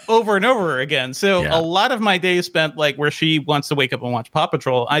over and over again. So a lot of my day is spent like where she wants to wake up and watch Paw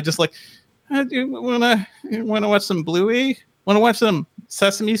Patrol. I just like, do you wanna watch some Bluey? Want to watch some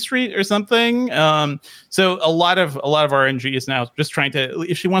Sesame Street or something? So a lot of RNG is now just trying to,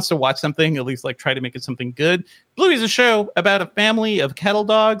 if she wants to watch something, at least like try to make it something good. Bluey is a show about a family of kettle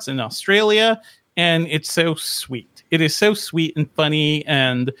dogs in Australia, and it's so sweet. It is so sweet and funny,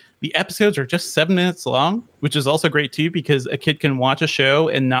 and the episodes are just 7 minutes long, which is also great too, because a kid can watch a show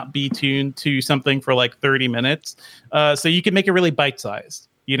and not be tuned to something for like 30 minutes. So you can make it really bite-sized.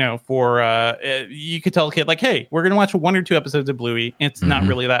 You know, for you could tell a kid like, hey, we're going to watch 1 or 2 episodes of Bluey. It's not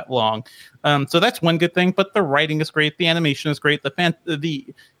really that long. So that's one good thing. But the writing is great. The animation is great. The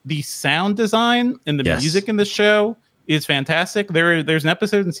sound design and the music in the show is fantastic. There's an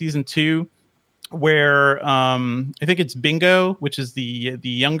episode in season 2 where I think it's Bingo, which is the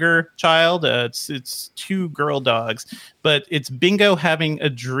younger child. It's 2 girl dogs, but it's Bingo having a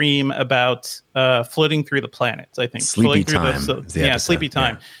dream about floating through the planets. I think Sleepy Time. Sleepy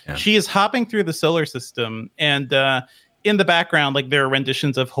Time. Yeah. She is hopping through the solar system, and in the background, like there are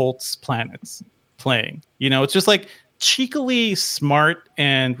renditions of Holt's Planets playing. You know, it's just like cheekily smart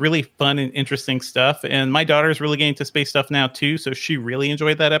and really fun and interesting stuff. And my daughter is really getting to space stuff now too, so she really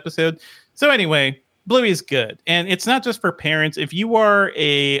enjoyed that episode. So anyway, Bluey is good, and it's not just for parents. If you are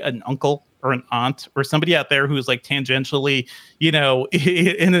an uncle or an aunt or somebody out there who's like tangentially, you know,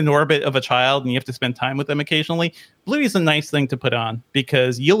 in an orbit of a child, and you have to spend time with them occasionally, Bluey is a nice thing to put on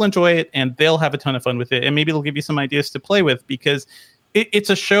because you'll enjoy it, and they'll have a ton of fun with it, and maybe it'll give you some ideas to play with because it's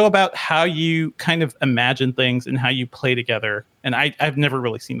a show about how you kind of imagine things and how you play together. And I've never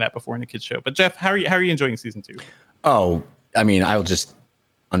really seen that before in a kids show. But Jeff, how are you enjoying season 2? Oh, I mean, I'll just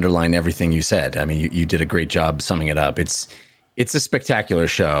underline everything you said. I mean, you did a great job summing it up. It's a spectacular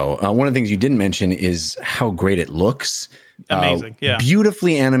show. One of the things you didn't mention is how great it looks. Amazing. Yeah.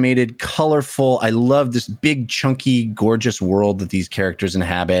 Beautifully animated, colorful. I love this big, chunky, gorgeous world that these characters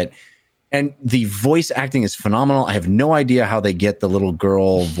inhabit. And the voice acting is phenomenal. I have no idea how they get the little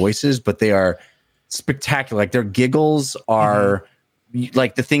girl voices, but they are spectacular. Like their giggles are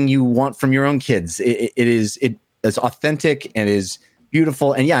like the thing you want from your own kids. It is authentic and is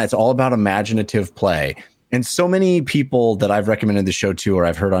beautiful. And yeah, it's all about imaginative play. And so many people that I've recommended the show to, or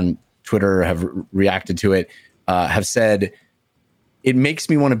I've heard on Twitter, have reacted to it, have said, it makes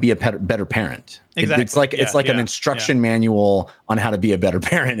me want to be a better parent. Exactly. It's like an instruction manual on how to be a better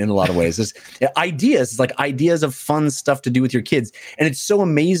parent in a lot of ways. It's ideas of fun stuff to do with your kids. And it's so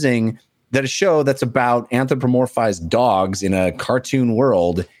amazing that a show that's about anthropomorphized dogs in a cartoon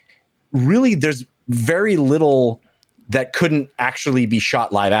world, really there's very little that couldn't actually be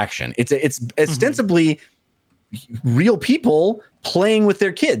shot live action. It's ostensibly real people playing with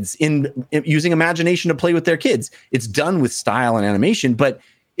their kids in using imagination to play with their kids. It's done with style and animation, but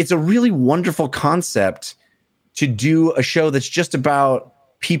it's a really wonderful concept to do a show that's just about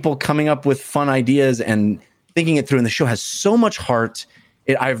people coming up with fun ideas and thinking it through. And the show has so much heart.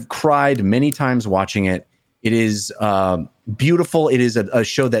 I've cried many times watching it. It is beautiful. It is a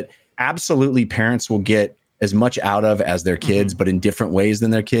show that absolutely parents will get as much out of as their kids, but in different ways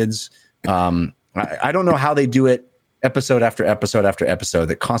than their kids. I don't know how they do it episode after episode after episode.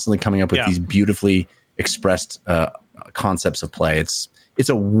 They're constantly coming up with these beautifully expressed concepts of play. It's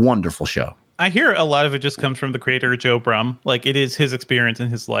a wonderful show. I hear a lot of it just comes from the creator, Joe Brum. Like it is his experience in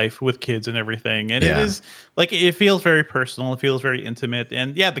his life with kids and everything. And it is like, it feels very personal. It feels very intimate.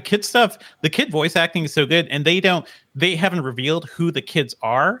 And yeah, the kid stuff, the kid voice acting is so good. And they haven't revealed who the kids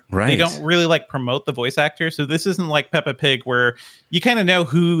are. Right. They don't really like promote the voice actor. So this isn't like Peppa Pig where you kind of know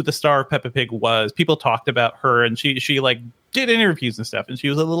who the star of Peppa Pig was. People talked about her and she like did interviews and stuff. And she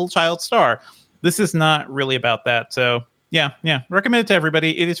was a little child star. This is not really about that. So yeah. Recommend it to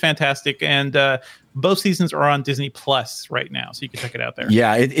everybody. It is fantastic. And both seasons are on Disney Plus right now, so you can check it out there.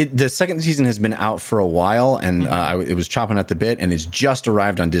 Yeah, the second season has been out for a while, and it was chopping at the bit, and it's just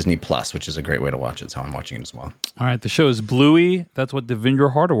arrived on Disney Plus, which is a great way to watch it. That's how I'm watching it as well. All right, the show is Bluey. That's what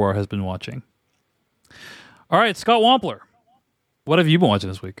Devindra Hardawar has been watching. All right, Scott Wampler, what have you been watching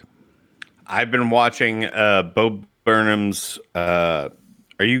this week? I've been watching Bo Burnham's...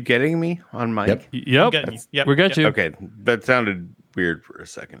 Are you getting me on mic? Yep. We got you. Okay, that sounded weird for a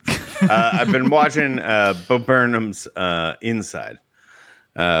second. I've been watching Bo Burnham's Inside,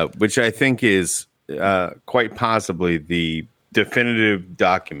 which I think is quite possibly the definitive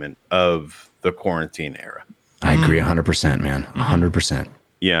document of the quarantine era. I agree 100%, man. 100%.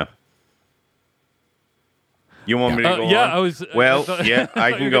 Yeah. You want me to go on? Yeah,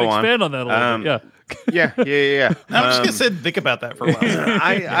 I can go on. Expand on that a little bit. Yeah. Yeah. I'm just gonna sit and think about that for a while.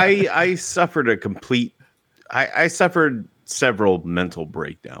 I suffered I suffered several mental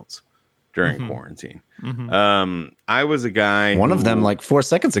breakdowns during quarantine. I was a guy. One of them, like 4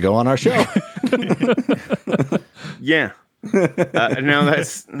 seconds ago on our show. Yeah.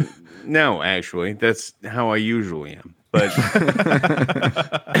 Actually, that's how I usually am. But,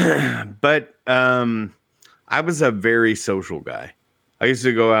 I was a very social guy. I used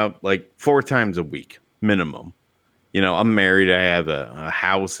to go out like 4 times a week minimum. I'm married. I have a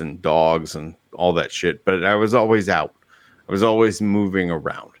house and dogs and all that shit, but I was always out. I was always moving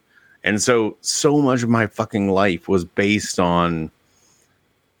around. And so much of my fucking life was based on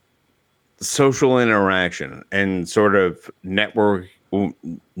social interaction and sort of networking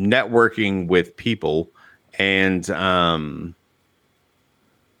with people and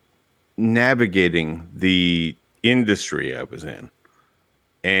navigating the industry I was in.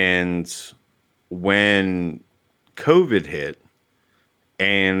 And when COVID hit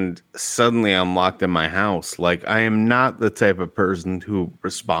and suddenly I'm locked in my house, like, I am not the type of person who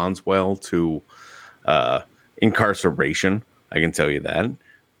responds well to incarceration. I can tell you that.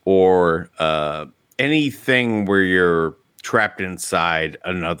 Or anything where you're trapped inside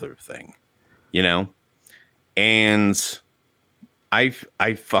another thing, and I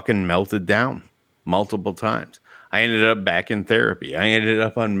fucking melted down multiple times. I ended up back in therapy. I ended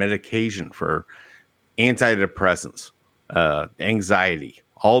up on medication for antidepressants, anxiety,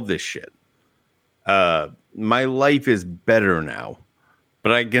 all this shit. My life is better now,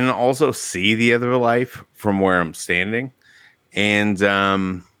 but I can also see the other life from where I'm standing. And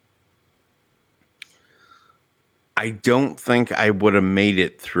I don't think I would have made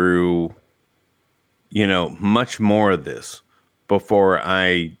it through, much more of this before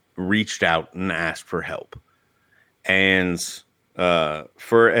I reached out and asked for help. And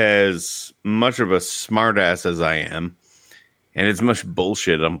for as much of a smartass as I am, and as much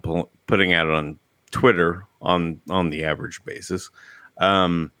bullshit I'm putting out on Twitter on the average basis,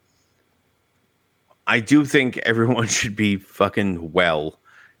 I do think everyone should be fucking well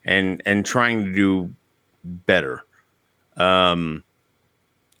and trying to do better. And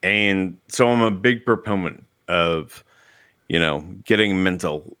so I'm a big proponent of, getting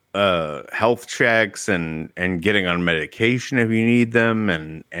mental health checks and getting on medication if you need them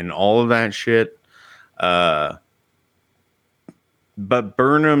and all of that shit. But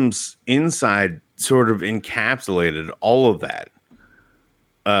Burnham's Inside sort of encapsulated all of that.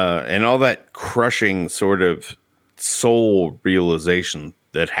 And all that crushing sort of soul realization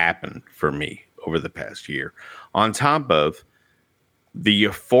that happened for me over the past year, on top of the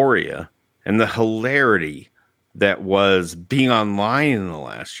euphoria and the hilarity that was being online in the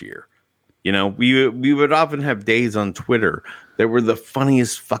last year. We would often have days on Twitter that were the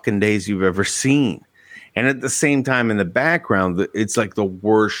funniest fucking days you've ever seen. And at the same time, in the background, it's like the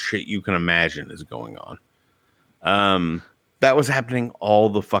worst shit you can imagine is going on. That was happening all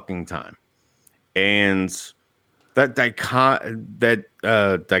the fucking time. And that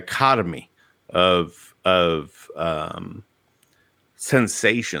dichotomy of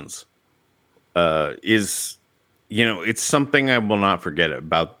sensations is, it's something I will not forget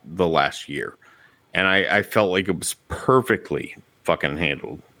about the last year. And I felt like it was perfectly fucking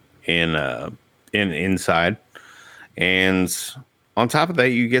handled in Inside. And on top of that,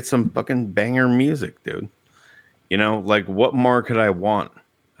 you get some fucking banger music, dude. Like, what more could I want?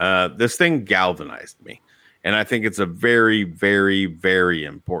 This thing galvanized me. And I think it's a very, very, very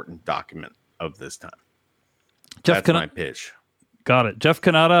important document of this time. That's my pitch. Got it. Jeff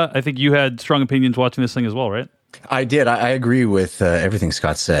Kanata, I think you had strong opinions watching this thing as well, right? I did. I agree with everything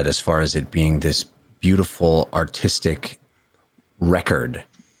Scott said as far as it being this beautiful artistic record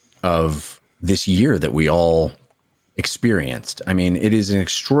of this year that we all experienced. I mean, it is an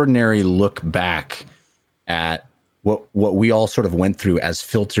extraordinary look back at what we all sort of went through as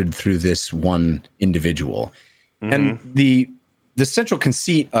filtered through this one individual. Mm-hmm. And the central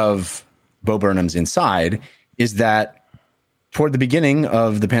conceit of Bo Burnham's Inside is that toward the beginning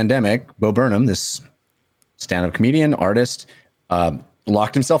of the pandemic, Bo Burnham, this stand-up comedian, artist,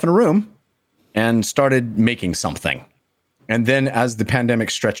 locked himself in a room and started making something. And then as the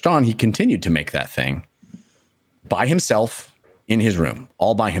pandemic stretched on, he continued to make that thing by himself in his room,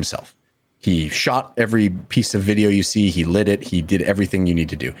 all by himself. He shot every piece of video you see. He lit it. He did everything you need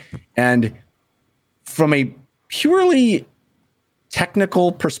to do. And from a purely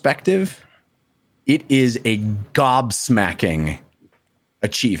technical perspective, it is a gobsmacking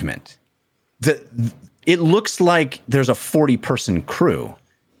achievement. It looks like there's a 40-person crew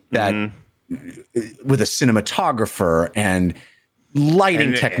that with a cinematographer and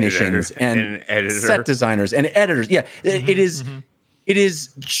lighting technicians and set designers and editors. Yeah, it is. It is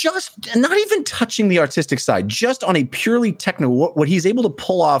just not even touching the artistic side, just on a purely technical, what he's able to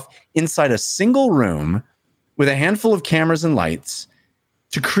pull off inside a single room with a handful of cameras and lights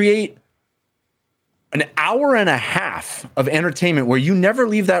to create an hour and a half of entertainment where you never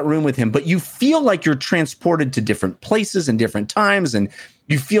leave that room with him, but you feel like you're transported to different places and different times. And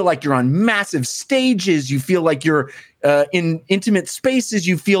you feel like you're on massive stages. You feel like you're in intimate spaces.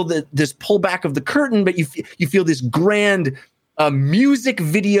 You feel this pullback of the curtain, but you feel this grand music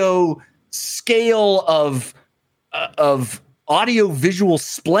video scale of audio visual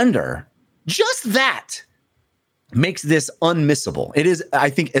splendor. Just that makes this unmissable. It is, I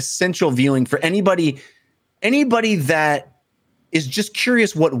think, essential viewing for anybody that is just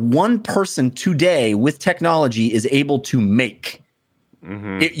curious what one person today with technology is able to make.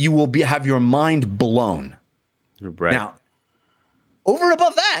 Mm-hmm. You will have your mind blown. Right. Now, over and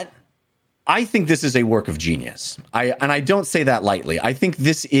above that, I think this is a work of genius. I don't say that lightly. I think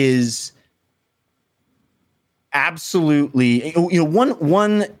this is absolutely,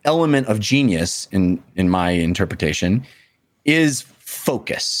 one element of genius in my interpretation is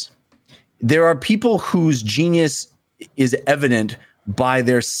focus. There are people whose genius is evident by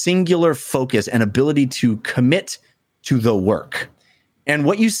their singular focus and ability to commit to the work. And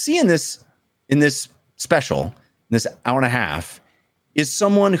what you see in this special, this hour and a half, is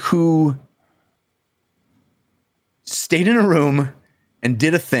someone who stayed in a room and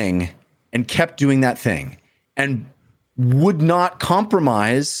did a thing and kept doing that thing and would not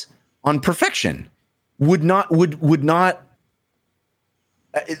compromise on perfection, would not like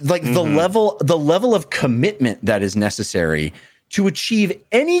the level of commitment that is necessary to achieve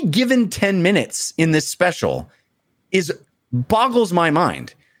any given 10 minutes in this special boggles my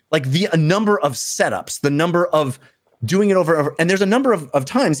mind. Like the number of setups, the number of doing it over and over. And there's a number of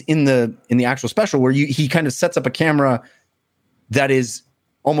times in the actual special where he kind of sets up a camera that is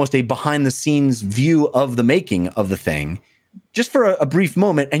almost a behind the scenes view of the making of the thing, just for a brief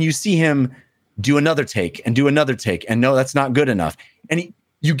moment. And you see him do another take and do another take. And no, that's not good enough. And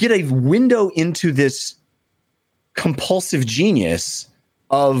you get a window into this compulsive genius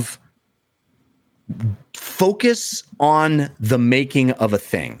of focus on the making of a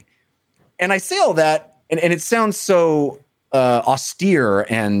thing. And I say all that, and it sounds so austere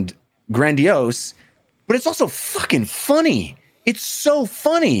and grandiose, but it's also fucking funny. It's so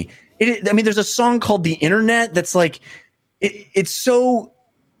funny. There's a song called "The Internet" that's like, it's so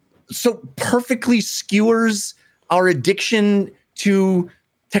perfectly skewers our addiction to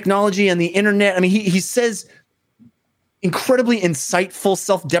technology and the internet. I mean, he says incredibly insightful,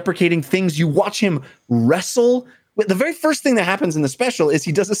 self-deprecating things. You watch him wrestle. The very first thing that happens in the special is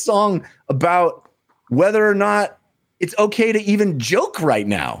he does a song about whether or not it's okay to even joke right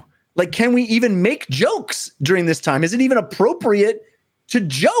now. Like, can we even make jokes during this time? Is it even appropriate to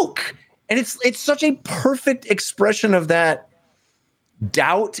joke? And it's such a perfect expression of that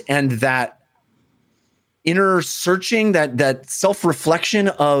doubt and that inner searching, that self-reflection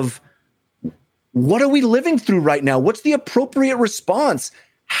of what are we living through right now? What's the appropriate response?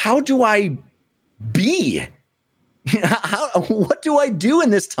 How do I be? What do I do in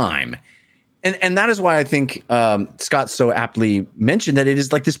this time? And that is why I think Scott so aptly mentioned that it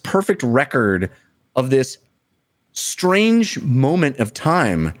is like this perfect record of this strange moment of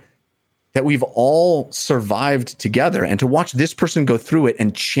time that we've all survived together. And to watch this person go through it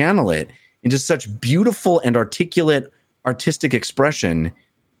and channel it into such beautiful and articulate artistic expression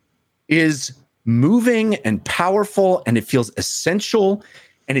is moving and powerful, and it feels essential,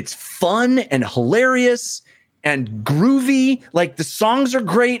 and it's fun and hilarious and groovy. Like, the songs are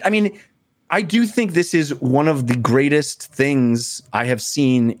great. I mean, I do think this is one of the greatest things I have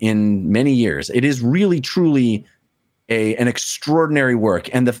seen in many years. It is really, truly an extraordinary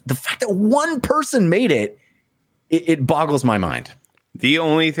work. And the fact that one person made it boggles my mind. The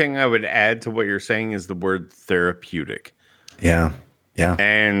only thing I would add to what you're saying is the word therapeutic. Yeah. Yeah.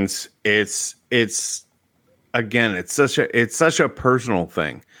 And it's again, it's such a personal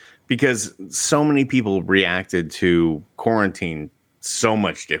thing, because so many people reacted to quarantine so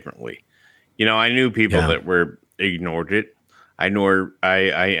much differently. You know, I knew people that were ignored it. I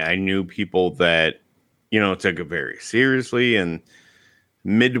knew people that, you know, took it very seriously, and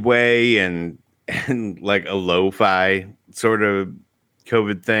midway and like a lo-fi sort of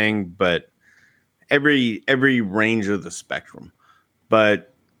COVID thing, but every range of the spectrum.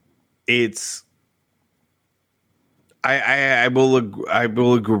 But it's I will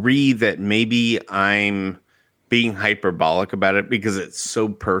agree that maybe I'm being hyperbolic about it because it's so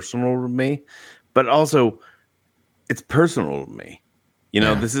personal to me, but also it's personal to me. You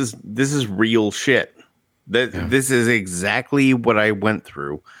know, this is real shit. This is exactly what I went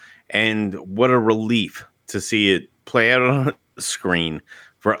through, and what a relief to see it play out on a screen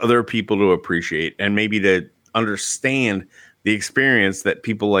for other people to appreciate and maybe to understand the experience that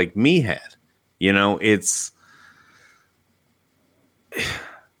people like me had. You know, it's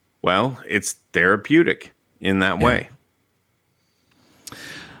therapeutic in that way.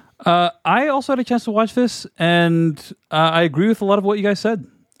 I also had a chance to watch this, and I agree with a lot of what you guys said,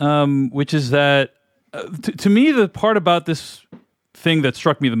 which is that to me, the part about this thing that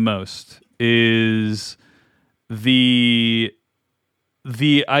struck me the most is the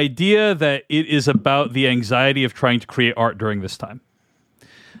idea that it is about the anxiety of trying to create art during this time.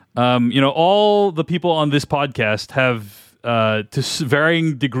 All the people on this podcast have, to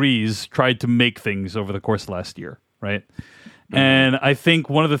varying degrees, tried to make things over the course of last year, right? Mm-hmm. And I think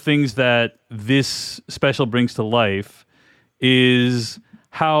one of the things that this special brings to life is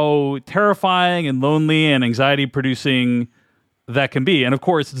how terrifying and lonely and anxiety-producing that can be. And of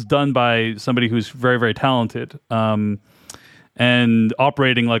course, it's done by somebody who's very, very talented, and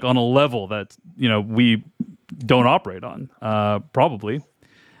operating like on a level that we don't operate on, probably.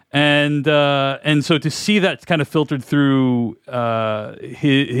 And so to see that kind of filtered through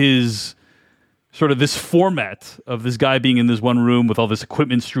his sort of this format of this guy being in this one room with all this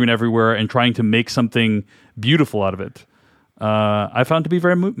equipment strewn everywhere and trying to make something beautiful out of it, I found to be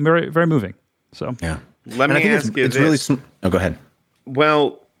very, very, very moving. So yeah, let me ask you. It's this. Really. Go ahead.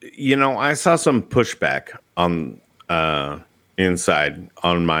 Well, I saw some pushback on inside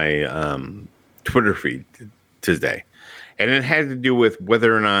on my Twitter feed today. And it had to do with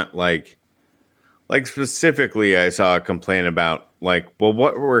whether or not, like specifically, I saw a complaint about,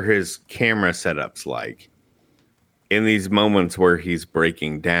 what were his camera setups like in these moments where he's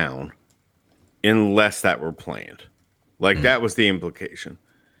breaking down, unless that were planned. That was the implication.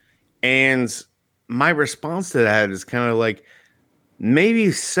 And my response to that is kind of like,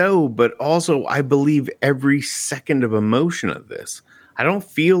 maybe so, but also I believe every second of emotion of this. I don't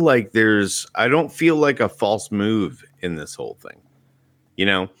feel like a false move in this whole thing.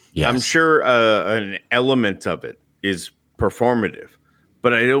 Yes. I'm sure an element of it is performative,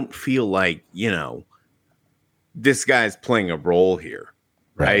 but I don't feel like, this guy's playing a role here.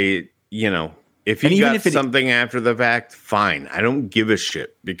 Right. If he got something after the fact, fine. I don't give a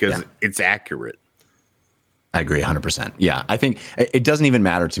shit because it's accurate. I agree 100%. Yeah. I think it doesn't even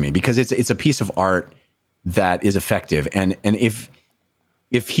matter to me because it's a piece of art that is effective. And if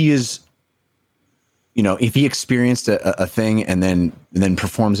he is, if he experienced a thing and then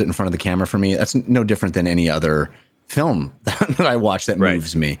performs it in front of the camera for me, that's no different than any other film that I watch that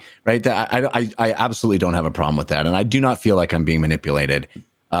moves me, right? That I absolutely don't have a problem with that. And I do not feel like I'm being manipulated.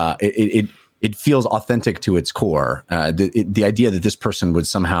 It feels authentic to its core. The idea that this person would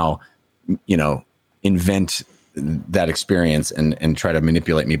somehow, invent that experience and try to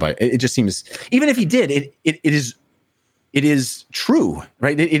manipulate me it just seems, even if he did, it is true,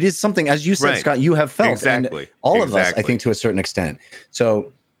 right? It is something, as you said, Scott, you have felt. Exactly. And all of us, I think, to a certain extent.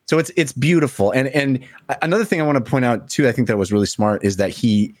 So it's beautiful. And another thing I want to point out too, I think that was really smart, is that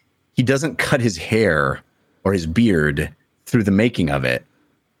he doesn't cut his hair or his beard through the making of it.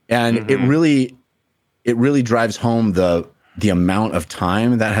 And it really drives home the amount of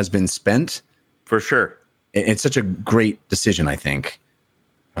time that has been spent. For sure. It's such a great decision, I think.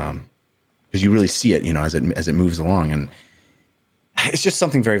 Because you really see it, as it moves along, and it's just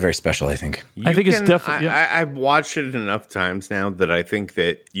something very, very special. I think. It's definitely. I've watched it enough times now that I think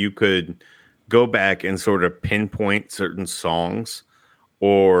that you could go back and sort of pinpoint certain songs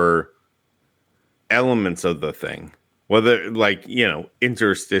or elements of the thing, whether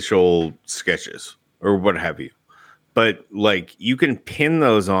interstitial sketches or what have you. But you can pin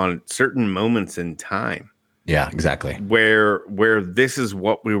those on certain moments in time. Yeah, exactly. Where this is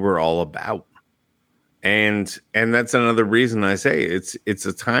what we were all about. And that's another reason I say it's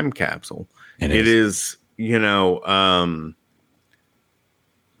a time capsule. It is, a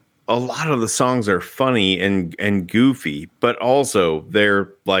lot of the songs are funny and goofy, but also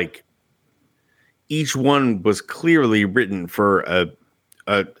they're each one was clearly written for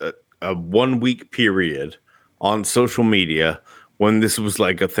a 1 week period on social media when this was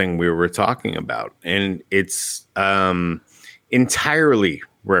a thing we were talking about. And it's entirely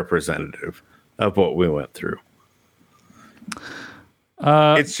representative of what we went through.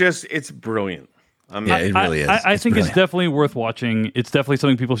 It's brilliant. It really is. I think it's definitely worth watching. It's definitely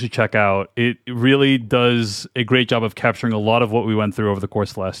something people should check out. It really does a great job of capturing a lot of what we went through over the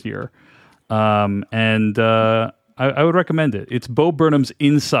course of last year. And I would recommend it. It's Bo Burnham's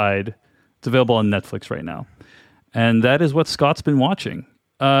Inside. It's available on Netflix right now. And that is what Scott's been watching.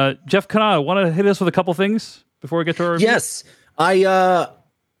 Jeff Kana, want to hit us with a couple things before we get to our review? Yes.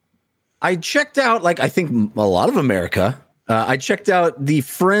 I checked out, like I think a lot of America, I checked out the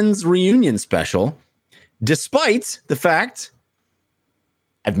Friends reunion special, despite the fact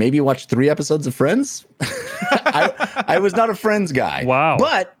I've maybe watched 3 episodes of Friends. I was not a Friends guy. Wow.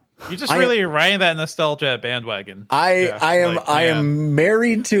 But you just really riding that nostalgia bandwagon. I am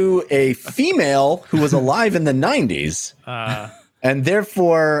married to a female who was alive in the 90s. And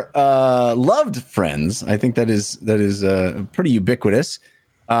therefore loved Friends. I think that is pretty ubiquitous.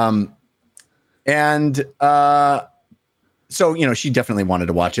 So, you know, she definitely wanted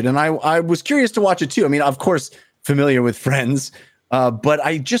to watch it. And I was curious to watch it too. I mean, of course, familiar with Friends, but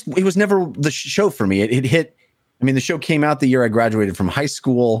it was never the show for me. It hit, I mean, the show came out the year I graduated from high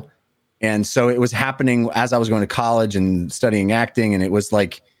school. And so it was happening as I was going to college and studying acting. And it was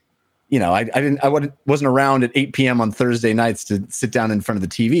like, you know, I wasn't around at 8 p.m. on Thursday nights to sit down in front of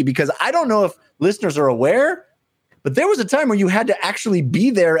the TV, because I don't know if listeners are aware, but there was a time where you had to actually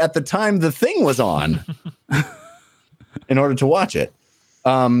be there at the time the thing was on in order to watch it.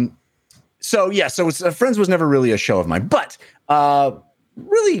 So Friends was never really a show of mine, but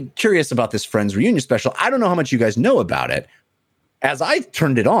really curious about this Friends reunion special. I don't know how much you guys know about it. As I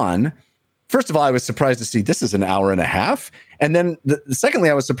turned it on, first of all, I was surprised to see this is an hour and a half. And then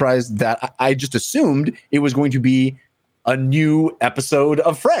secondly, I was surprised that I just assumed it was going to be a new episode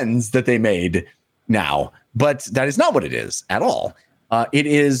of Friends that they made now. But that is not what it is at all. It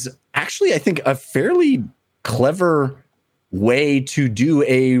is actually, I think, a fairly clever way to do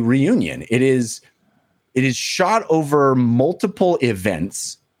a reunion. It is shot over multiple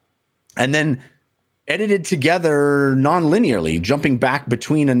events and then edited together non-linearly, jumping back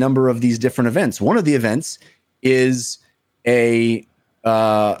between a number of these different events. One of the events is an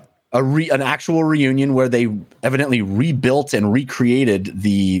actual reunion where they evidently rebuilt and recreated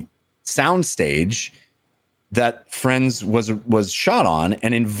the soundstage that Friends was shot on,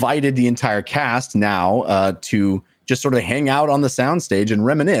 and invited the entire cast now to just sort of hang out on the soundstage and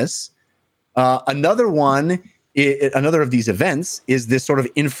reminisce. Another of these events is this sort of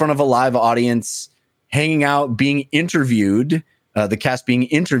in front of a live audience, hanging out, being interviewed, the cast being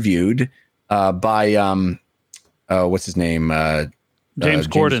interviewed by what's his name? James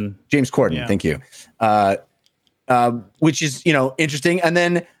Corden. James Corden, yeah. Thank you. Which is, you know, interesting. And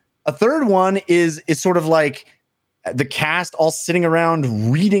then a third one is sort of like the cast all sitting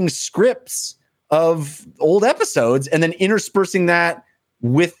around reading scripts of old episodes and then interspersing that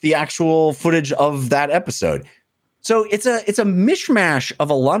with the actual footage of that episode. So it's a mishmash of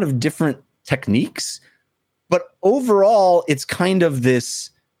a lot of different techniques, but overall it's kind of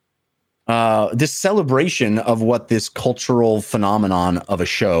this celebration of what this cultural phenomenon of a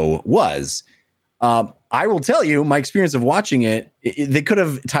show was. I will tell you, my experience of watching it, they could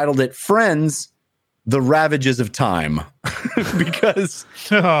have titled it Friends, The Ravages of Time, because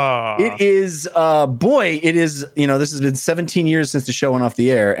it is, you know, this has been 17 years since the show went off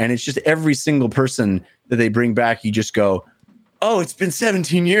the air, and it's just every single person that they bring back, you just go, oh, it's been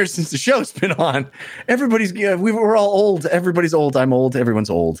 17 years since the show's been on. We're all old. Everybody's old. I'm old. Everyone's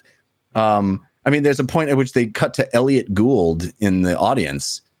old. I mean, there's a point at which they cut to Elliot Gould in the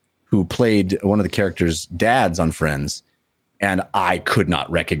audience, who played one of the characters' dads on Friends, and I could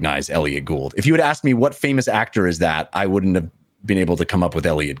not recognize Elliot Gould. If you had asked me what famous actor is that, I wouldn't have been able to come up with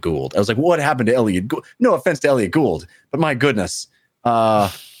Elliot Gould. I was like, what happened to Elliot Gould? No offense to Elliot Gould, but my goodness.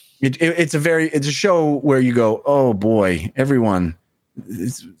 It's a show where you go, oh boy, everyone,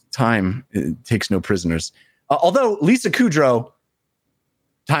 it's time. It takes no prisoners. Although Lisa Kudrow,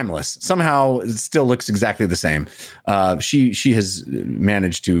 timeless, somehow it still looks exactly the same. She has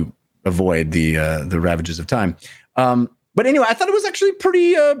managed to avoid the ravages of time. But anyway, I thought it was actually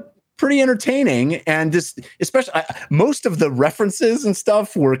pretty entertaining, and this, especially most of the references and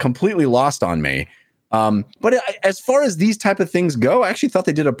stuff were completely lost on me. But as far as these type of things go, I actually thought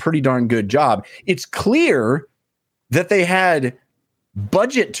they did a pretty darn good job. It's clear that they had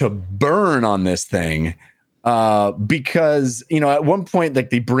budget to burn on this thing, because, you know, at one point,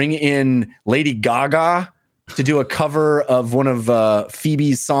 like, they bring in Lady Gaga to do a cover of one of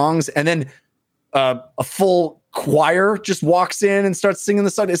Phoebe's songs, and then a full choir just walks in and starts singing the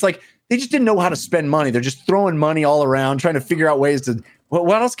song. It's like they just didn't know how to spend money. They're just throwing money all around, trying to figure out ways to.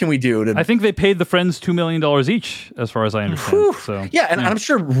 What else can we do? I think they paid the Friends $2 million each, as far as I understand. So yeah, and I'm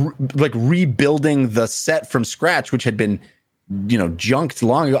sure like rebuilding the set from scratch, which had been, you know, junked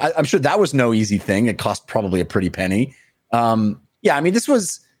long ago. I'm sure that was no easy thing. It cost probably a pretty penny. Yeah, I mean,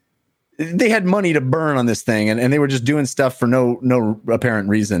 they had money to burn on this thing, and they were just doing stuff for no apparent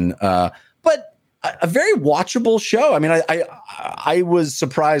reason. But a very watchable show. I mean, I was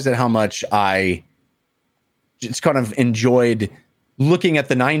surprised at how much I just kind of enjoyed looking at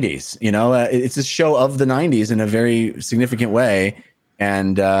the 90s. You know, it's a show of the 90s in a very significant way.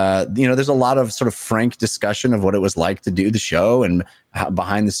 And, you know, there's a lot of sort of frank discussion of what it was like to do the show and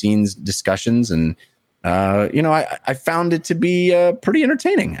behind the scenes discussions. And, you know, I found it to be pretty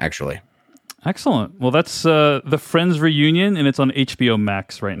entertaining, actually. Excellent. Well, that's the Friends reunion, and it's on HBO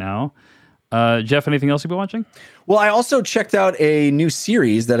Max right now. Jeff, anything else you've been watching? Well, I also checked out a new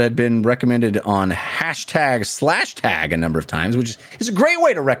series that had been recommended on #/tag a number of times, which is a great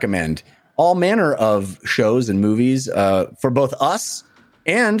way to recommend all manner of shows and movies for both us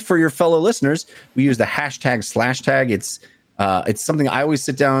and for your fellow listeners. We use the #/tag. It's something I always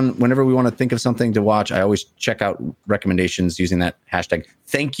sit down whenever we want to think of something to watch. I always check out recommendations using that hashtag.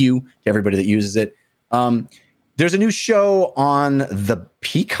 Thank you to everybody that uses it. There's a new show on the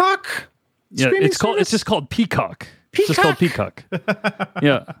Peacock. Yeah, it's just called Peacock. It's just called Peacock.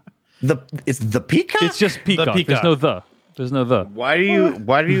 Yeah. It's the Peacock? It's just Peacock. There's no the. Why do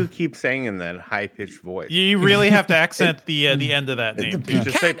you keep saying in that high pitched voice? You really have to accent the end of that name.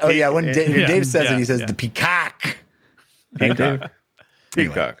 Just say Oh yeah, when Dave says it, he says yeah. the Peacock. Peacock.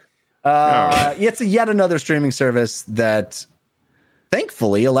 Peacock. It's yet another streaming service that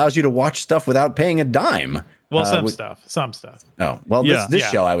thankfully allows you to watch stuff without paying a dime. Well, some stuff. Oh, well, Yeah. this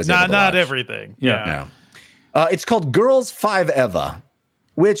show I was able to not watch. everything. Yeah. No. It's called Girls 5 Eva,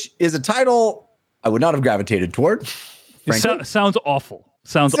 which is a title I would not have gravitated toward. Frankly. Sounds awful.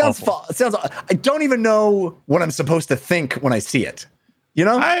 Sounds awful. I don't even know what I'm supposed to think when I see it. You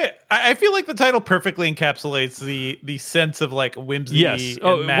know, I feel like the title perfectly encapsulates the sense of like whimsy. Yes.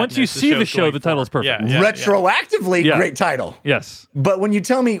 And Once you see the show, the title's forward. perfect. retroactively, Yeah. great title. Yes. But when you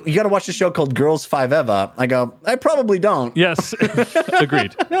tell me you got to watch a show called Girls 5 Eva, I go, I probably don't. Yes.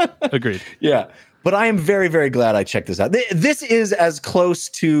 Agreed. Yeah. But I am very, very glad I checked this out. This is as close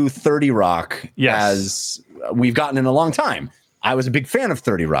to 30 Rock as we've gotten in a long time. I was a big fan of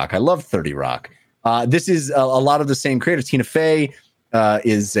 30 Rock. I love 30 Rock. This is a lot of the same creators. Tina Fey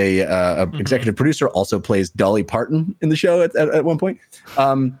is a executive producer, also plays Dolly Parton in the show at one point.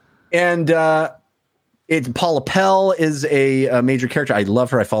 Paula Pell is a major character. I love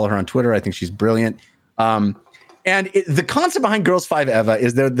her. I follow her on Twitter. I think she's brilliant. The concept behind Girls 5 Eva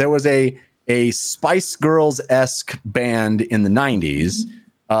is there was a Spice Girls-esque band in the 90s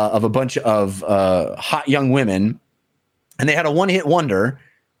of a bunch of hot young women, and they had a one-hit wonder,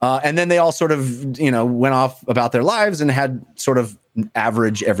 and then they all sort of, went off about their lives and had sort of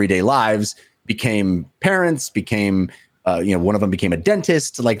average everyday lives, became parents, one of them became a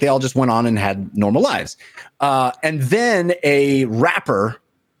dentist. Like, they all just went on and had normal lives. And then a rapper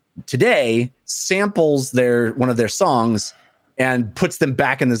today samples one of their songs and puts them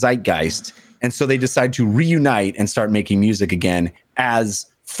back in the zeitgeist. And so they decide to reunite and start making music again as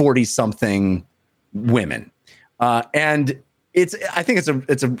 40-something women. And I think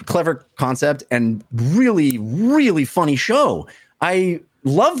it's a clever concept and really, really funny show. I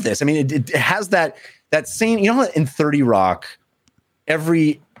love this. I mean, it has that same, in 30 Rock,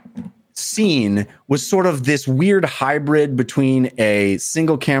 every scene was sort of this weird hybrid between a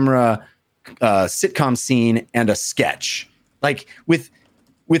single camera sitcom scene and a sketch. Like with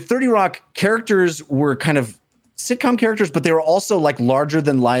 30 Rock, characters were kind of sitcom characters, but they were also like larger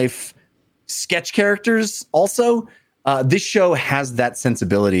than life sketch characters also. This show has that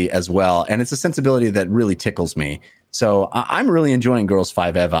sensibility as well, and it's a sensibility that really tickles me. So I'm really enjoying Girls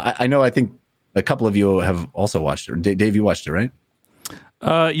 5 Eva. I think a couple of you have also watched it. Dave, you watched it, right?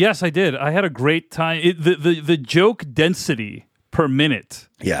 Yes, I did. I had a great time. The joke density per minute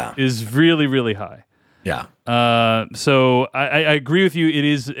is really, really high. Yeah. So I agree with you. It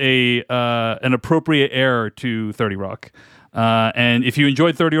is an appropriate heir to 30 Rock. And if you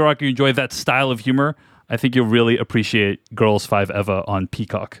enjoyed 30 Rock, you enjoy that style of humor, I think you'll really appreciate Girls 5 Eva on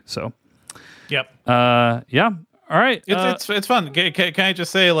Peacock. So, yep. Yeah. All right. It's fun. Can I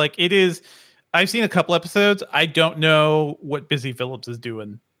just say, like, it is? I've seen a couple episodes. I don't know what Busy Phillips is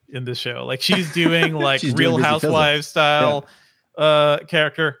doing in this show. Like, she's doing like she's Real doing Housewives style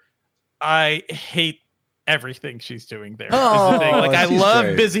character. I hate everything she's doing there. Oh, is the thing. Like, I she's love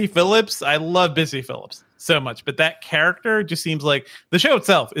great. Busy Phillips. I love Busy Phillips so much, but that character just seems like the show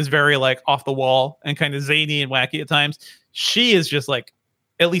itself is very like off the wall and kind of zany and wacky at times. She is just like,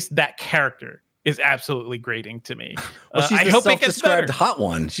 at least that character is absolutely grating to me. Well, she's I the hope it gets self-described better. hot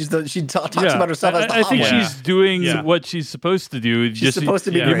one. She talks about herself as the I hot think one. she's doing Yeah. what she's supposed to do. She's supposed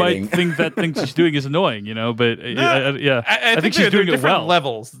to be You grating. might think that thing she's doing is annoying, but I think she's there doing are it different well.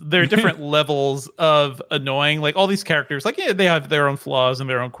 levels. There are different levels of annoying. Like, all these characters, like, they have their own flaws and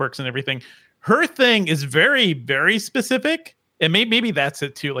their own quirks and everything. her thing is very, very specific. And maybe that's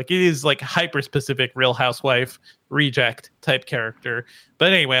it too. Like it is like hyper specific Real Housewife reject type character.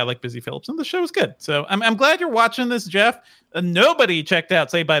 But anyway, I like Busy Phillips and the show is good. So I'm glad you're watching this, Jeff. Nobody checked out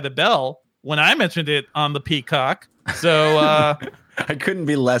Saved by the Bell when I mentioned it on the Peacock. So I couldn't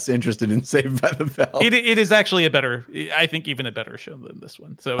be less interested in Saved by the Bell. It is actually I think even a better show than this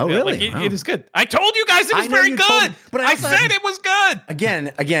one. So really? It is good. I told you guys it was very good. But I said it was good.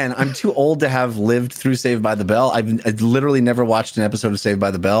 Again, I'm too old to have lived through Saved by the Bell. I've literally never watched an episode of Saved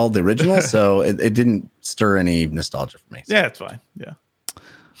by the Bell, the original, so it didn't stir any nostalgia for me. So. Yeah, it's fine. Yeah.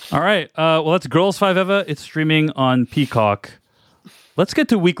 All right. Well, that's Girls 5 Eva. It's streaming on Peacock. Let's get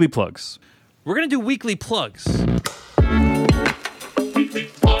to weekly plugs. We're going to do weekly plugs. Plugs.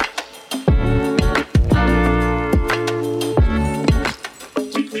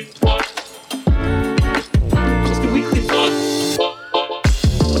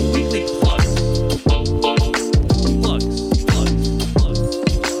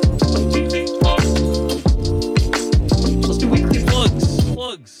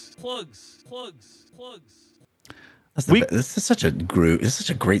 This is such a groove. This is such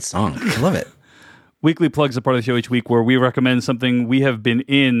a great song. I love it. Weekly plugs are part of the show each week where we recommend something we have been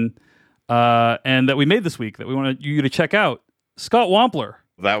in and that we made this week that we want you to check out. Scott Wampler.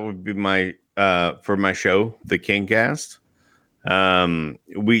 That would be my for my show, the Kingcast.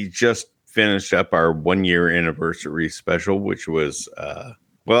 We just finished up our 1 year anniversary special, which was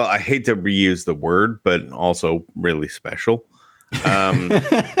well, I hate to reuse the word, but also really special.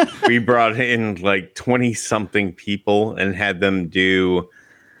 We brought in like 20 something people and had them do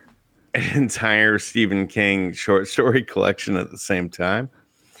an entire Stephen King short story collection at the same time.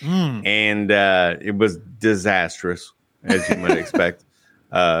 And it was disastrous, as you might expect,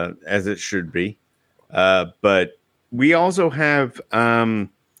 as it should be. But we also have,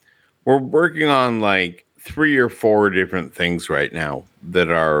 we're working on like 3 or 4 different things right now that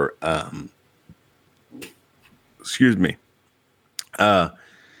are, excuse me,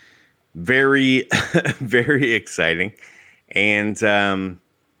 very, very exciting. And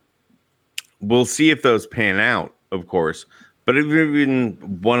we'll see if those pan out, of course. But if even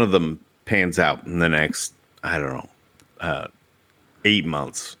one of them pans out in the next, I don't know, 8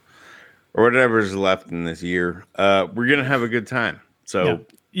 months or whatever's left in this year, we're going to have a good time. So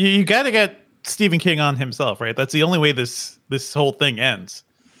you got to get Stephen King on himself, right? That's the only way this whole thing ends.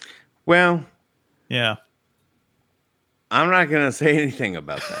 Well, yeah. I'm not going to say anything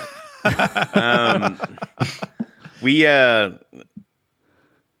about that.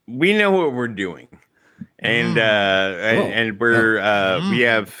 We know what we're doing, and we're we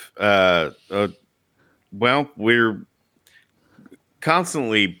have well, we're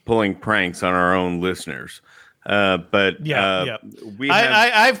constantly pulling pranks on our own listeners. But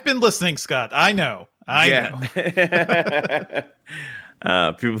I've been listening, Scott. I know.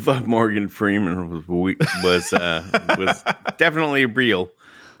 People thought Morgan Freeman was definitely real.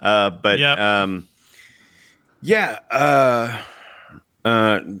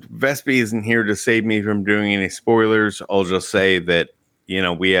 Vespi isn't here to save me from doing any spoilers. I'll just say that,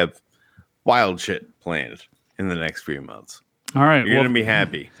 we have wild shit planned in the next few months. All right. You're going to be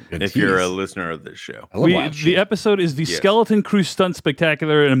happy if you're a listener of this show. The episode is the Skeleton Crew Stunt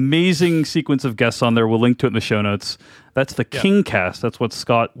Spectacular, an amazing sequence of guests on there. We'll link to it in the show notes. That's the Kingcast. That's what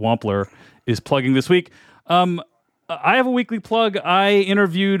Scott Wampler is plugging this week. I have a weekly plug. I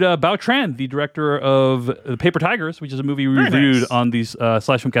interviewed Bao Tran, the director of The Paper Tigers, which is a movie we reviewed on these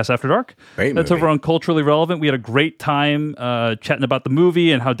Slash Filmcast After Dark. That's over on Culturally Relevant. We had a great time chatting about the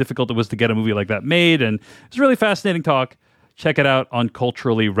movie and how difficult it was to get a movie like that made. And it's a really fascinating talk. Check it out on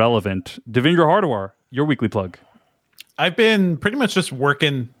Culturally Relevant. Devindra Hardawar, your weekly plug. I've been pretty much just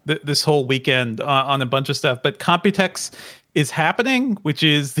working this whole weekend on a bunch of stuff, but Computex is happening, which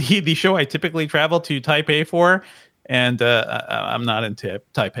is the show I typically travel to Taipei for. And I'm not in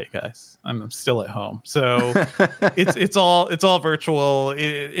Taipei, guys. I'm still at home, so it's all virtual.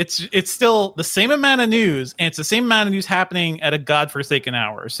 It's still the same amount of news, and it's the same amount of news happening at a godforsaken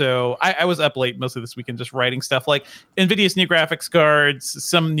hour. So I was up late most of this weekend just writing stuff like NVIDIA's new graphics cards,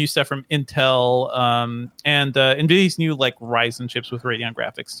 some new stuff from Intel, and NVIDIA's new like Ryzen chips with Radeon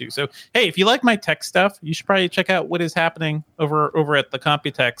graphics too. So hey, if you like my tech stuff, you should probably check out what is happening over at the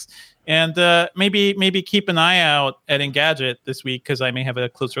Computex. And maybe keep an eye out at Engadget this week, because I may have a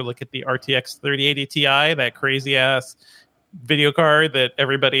closer look at the RTX 3080 Ti, that crazy ass video card that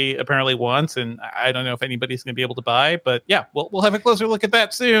everybody apparently wants, and I don't know if anybody's going to be able to buy. But yeah, we'll have a closer look at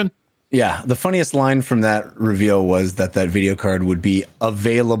that soon. Yeah, the funniest line from that reveal was that video card would be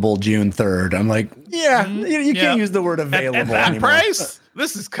available June 3rd. I'm like, you can't use the word available at that anymore. Price?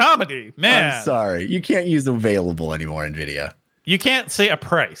 This is comedy, man. I'm sorry. You can't use available anymore in video. You can't say a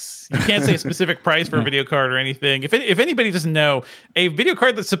price. You can't say a specific price for a video card or anything. If anybody doesn't know, a video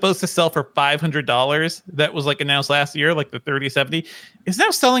card that's supposed to sell for $500 that was like announced last year, like the 3070, is now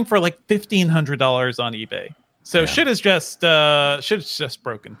selling for like $1,500 on eBay. So shit is just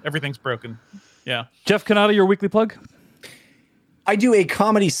broken. Everything's broken. Yeah. Jeff Cannata, your weekly plug? I do a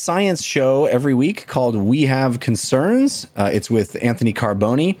comedy science show every week called We Have Concerns. It's with Anthony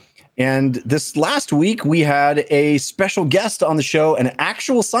Carboni. And this last week, we had a special guest on the show, an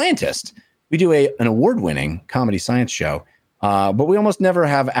actual scientist. We do an award-winning comedy science show, but we almost never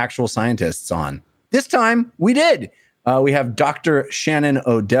have actual scientists on. This time, we did. We have Dr. Shannon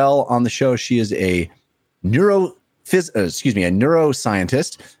Odell on the show. She is a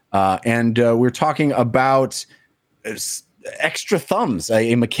neuroscientist, and we're talking about extra thumbs,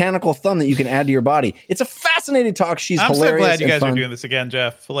 a mechanical thumb that you can add to your body. It's a fascinating talk. She's hilarious. I'm so glad you guys fun. are doing this again,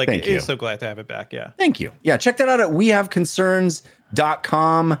 Jeff. Like, Thank you. So glad to have it back. Yeah. Thank you. Yeah, check that out at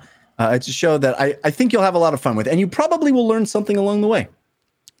wehaveconcerns.com. It's a show that I think you'll have a lot of fun with, and you probably will learn something along the way.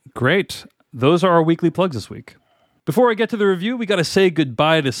 Great. Those are our weekly plugs this week. Before I get to the review, we got to say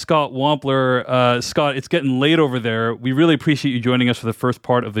goodbye to Scott Wampler. Scott, it's getting late over there. We really appreciate you joining us for the first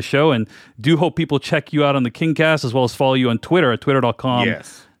part of the show, and do hope people check you out on the Kingcast, as well as follow you on Twitter at twitter.com/ I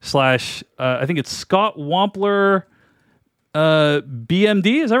think it's Scott Wampler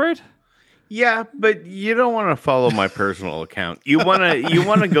BMD. Is that right? Yeah, but you don't want to follow my personal account. You want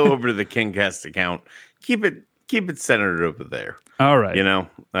to go over to the Kingcast account. Keep it centered over there. All right.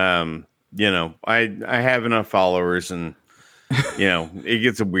 I have enough followers, and it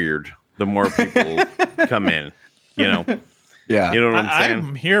gets weird the more people come in. Yeah, you know what I'm saying.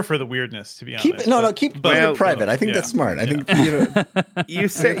 I'm here for the weirdness, to be honest. Keep it private. I think that's smart. I think you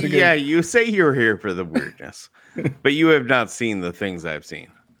say you're here for the weirdness, but you have not seen the things I've seen.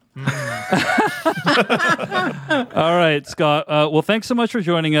 All right, Scott. Well, thanks so much for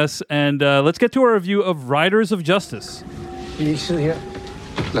joining us, and let's get to our review of Riders of Justice. Vil I ikke sidde her?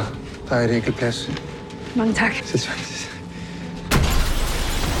 Nå, der er et enkelt plads. Mange tak. Det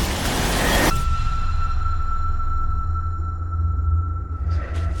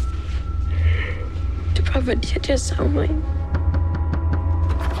er bare fordi, at jeg savner en.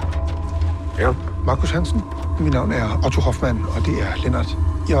 Ja. Markus Hansen. Mit navn er Otto Hoffmann, og det er Lennart.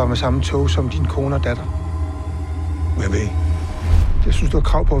 Jeg var med samme tog som din kone og datter. Men ved, jeg synes, du har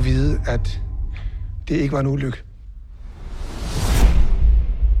krav på at vide, at det ikke var en ulykke.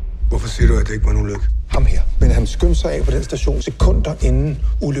 Hvorfor siger du, at det ikke var en ulykke? Ham her. Men han skyndte sig af på den station sekunder inden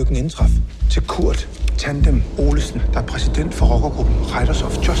ulykken indtraf. Til Kurt Tandem Olesen, der er præsident for rockergruppen Riders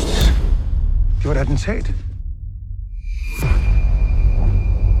of Justice. Det var et attentat.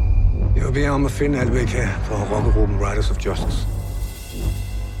 Jeg vil bede om at finde alt, hvad jeg kan for rockergruppen Riders of Justice.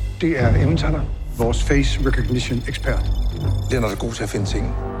 Det er Emmentaler, vores face recognition ekspert. Den er så god til at finde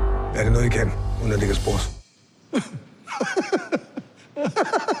ting. Er det noget, I kan, uden at det kan spores?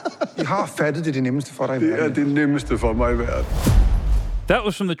 I har fattet det nemmeste for dig i verden. Det er det nemmeste for mig i verden. That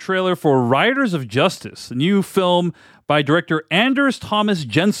was from the trailer for Riders of Justice, a new film by director Anders Thomas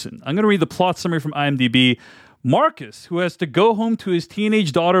Jensen. I'm going to read the plot summary from IMDb. Marcus, who has to go home to his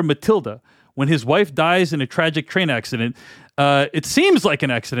teenage daughter Matilda when his wife dies in a tragic train accident. It seems like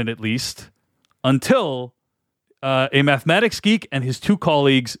an accident, at least, until a mathematics geek and his two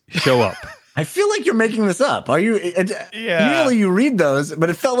colleagues show up. I feel like you're making this up. Are you? Usually you read those, but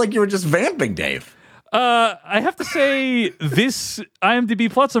it felt like you were just vamping, Dave. I have to say, this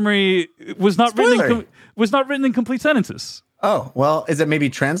IMDb plot summary was not written in complete sentences. Oh, well, is it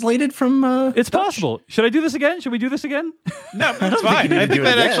maybe translated from It's Dutch? possible. Should I do this again? Should we do this again? No, that's fine. I think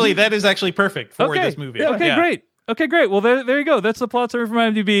that is actually perfect for this movie. Okay, great. Okay, great. Well, there you go. That's the plot summary from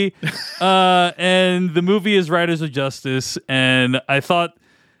IMDb. And the movie is Riders of Justice. And I thought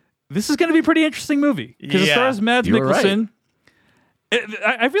this is going to be a pretty interesting movie. Because it stars Mads Mikkelsen. Right.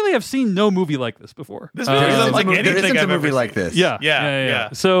 I really have seen no movie like this before. This movie isn't like anything there isn't I've a movie ever like seen. this.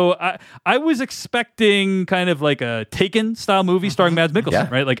 Yeah. So I was expecting kind of like a Taken style movie starring Mads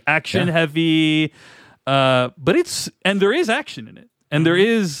Mikkelsen, right? Like action heavy. But there is action in it. And there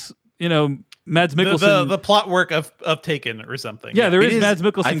is, Mads Mikkelsen. The plot work of Taken or something. Yeah, there is Mads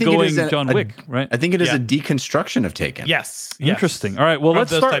Mikkelsen going John Wick, right? I think it is a deconstruction of Taken. Yes. Interesting. All right. Well,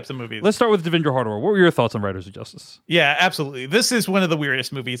 let's start types of movies. Let's start with Devendra Hardawar. What were your thoughts on Riders of Justice? Yeah, absolutely. This is one of the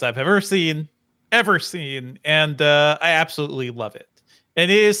weirdest movies I've ever seen, and I absolutely love it.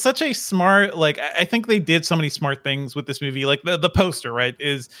 And it is such a smart, I think they did so many smart things with this movie. Like the poster, right,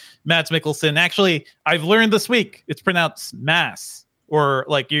 is Mads Mikkelsen. Actually, I've learned this week it's pronounced Mass. or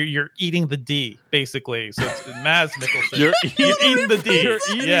like you're eating the D basically. So it's Mads Mikkelsen. You're eating the D. You're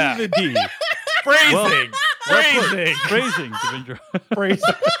eating the D. Phrasing. Phrasing, Devendra.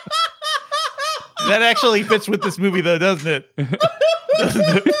 Phrasing. That actually fits with this movie, though, doesn't it?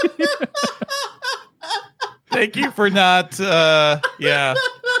 Thank you for not. Yeah.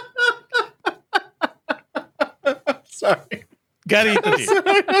 Sorry. Gotta eat the D.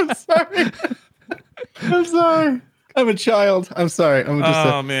 I'm sorry. I'm a child. I'm sorry.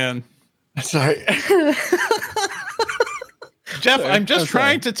 Man. Sorry. Jeff, I'm just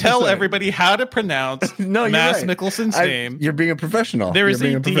trying to tell everybody how to pronounce Mads Mikkelsen's name. You're being a professional. There is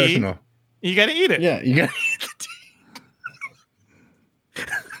being a a D. professional. You got to eat it. Yeah, you got to eat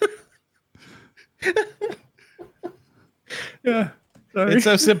the D. Yeah. Sorry. It's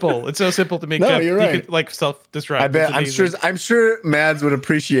so simple. It's so simple to make. No, Jeff, you're right. You could, like self-destruct. I bet. I'm sure Mads would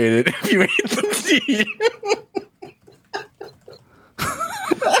appreciate it if you ate the D.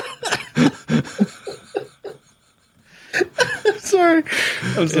 I'm sorry.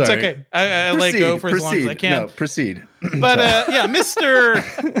 It's okay. I let go for as long as I can. No, proceed. But yeah, Mr.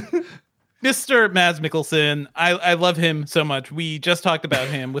 Mads Mikkelsen, I love him so much. We just talked about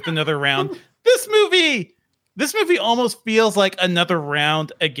him with Another Round. This movie almost feels like Another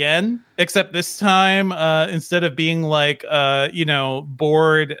Round again, except this time instead of being like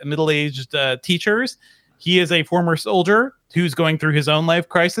bored middle-aged teachers, he is a former soldier who's going through his own life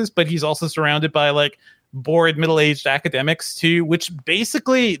crisis, but he's also surrounded by like bored middle-aged academics too, which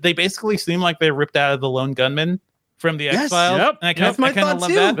basically seem like they're ripped out of The Lone Gunman from the X-Files. Yep. And I That's my kind of thought love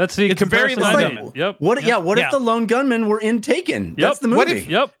too. that. That's the very comparison. Lone Like, Gunman. yep. What if the Lone Gunmen were in Taken? That's the movie. What if,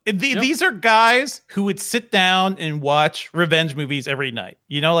 Yep. These are guys who would sit down and watch revenge movies every night.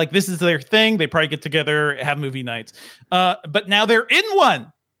 You know, like this is their thing. They probably get together, have movie nights. But now they're in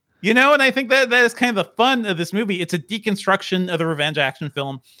one. You know, and I think that is kind of the fun of this movie. It's a deconstruction of the revenge action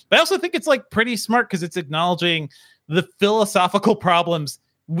film. But I also think it's like pretty smart because it's acknowledging the philosophical problems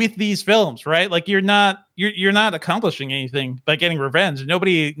with these films, right? Like you're not accomplishing anything by getting revenge.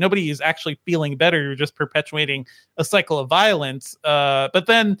 Nobody is actually feeling better. You're just perpetuating a cycle of violence. But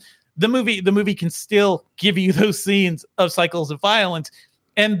then the movie can still give you those scenes of cycles of violence.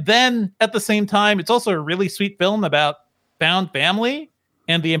 And then at the same time, it's also a really sweet film about found family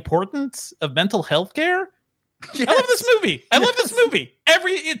and the importance of mental health care. Yes. I love this movie.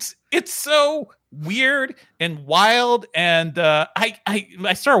 It's so weird and wild. And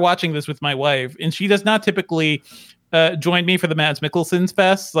I started watching this with my wife, and she does not typically join me for the Mads Mikkelsen's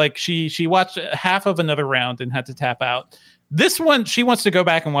fest. Like she watched half of Another Round and had to tap out. This one, she wants to go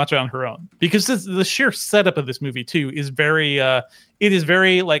back and watch it on her own because the sheer setup of this movie too is very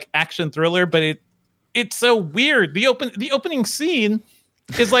like action thriller, but it's so weird. The opening scene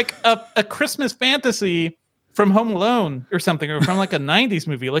is like a Christmas fantasy from Home Alone or something, or from like a 90s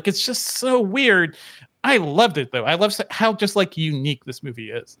movie. Like it's just so weird. I loved it though. I love how just like unique this movie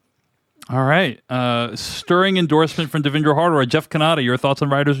is. All right. Stirring endorsement from Devendra Hardawar. Jeff Kanata, your thoughts on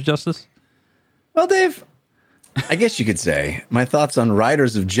Riders of Justice? Well, Dave, I guess you could say my thoughts on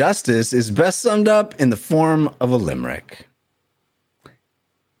Riders of Justice is best summed up in the form of a limerick.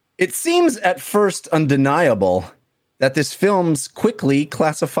 It seems at first undeniable that this film's quickly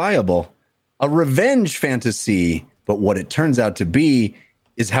classifiable. A revenge fantasy, but what it turns out to be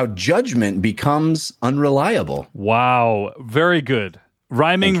is how judgment becomes unreliable. Wow. Very good.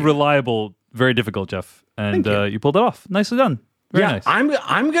 Rhyming, reliable, very difficult, Jeff. And you pulled it off. Nicely done. Very nice.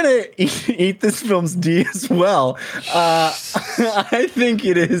 I'm gonna eat this film's D as well. I think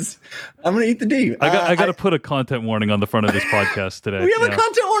it is. I'm gonna eat the D. I got to put a content warning on the front of this podcast today. We have a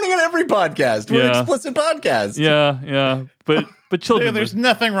content warning on every podcast. We're an explicit podcast. Yeah. But children, there's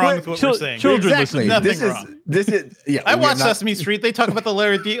nothing wrong with what we're saying. Children, exactly. listen. This is. Yeah, I watch Sesame Street. They talk about the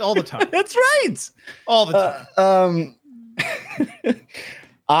letter D all the time. That's right. All the time.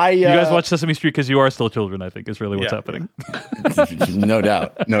 You guys watch Sesame Street because you are still children, I think, is really what's happening. No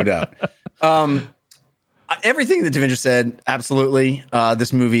doubt. Everything that Devendra said, absolutely.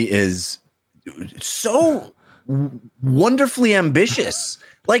 This movie is so wonderfully ambitious.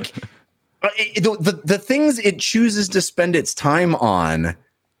 Like the things it chooses to spend its time on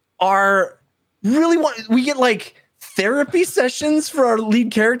are really we get like therapy sessions for our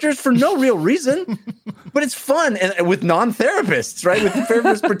lead characters for no real reason, but it's fun and with non-therapists, right? With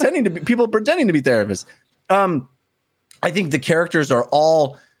therapists pretending to be therapists. I think the characters are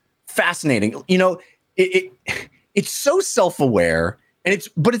all fascinating. You know, it's so self-aware,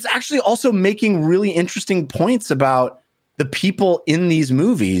 but it's actually also making really interesting points about the people in these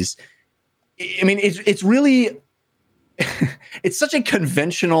movies. I mean, it's really it's such a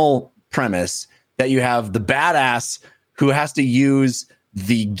conventional premise that you have the badass who has to use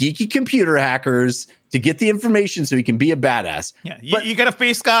the geeky computer hackers to get the information so he can be a badass. Yeah, you got a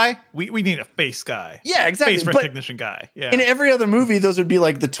face guy? We need a face guy. Yeah, exactly. Face recognition guy. Yeah. In every other movie, those would be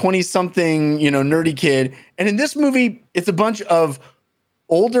like the 20-something, nerdy kid. And in this movie, it's a bunch of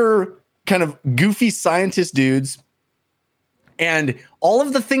older, kind of goofy scientist dudes. And all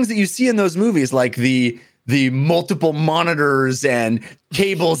of the things that you see in those movies, like the multiple monitors and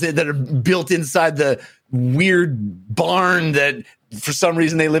cables that are built inside the weird barn that for some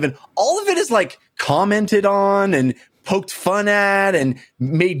reason they live in, all of it is like commented on and poked fun at and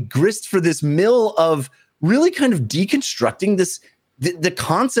made grist for this mill of really kind of deconstructing the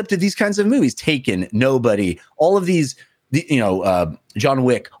concept of these kinds of movies. Taken, Nobody, all of these, John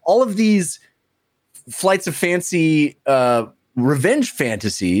Wick, all of these flights of fancy revenge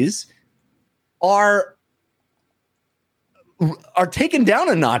fantasies are taken down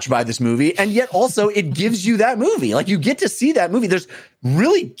a notch by this movie, and yet also it gives you that movie. Like, you get to see that movie. There's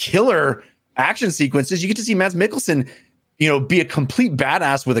really killer action sequences. You get to see Mads Mikkelsen, be a complete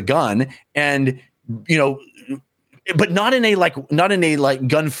badass with a gun, and but not in a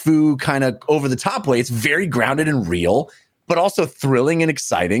gun fu kind of over the top way. It's very grounded and real, but also thrilling and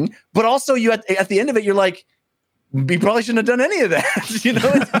exciting. But also, you at the end of it, you're like, we probably shouldn't have done any of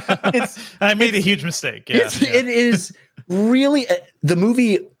that. I made a huge mistake. Yeah, It is really, the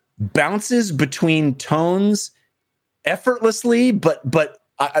movie bounces between tones effortlessly, but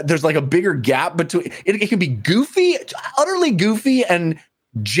there's like a bigger gap between it can be goofy, utterly goofy and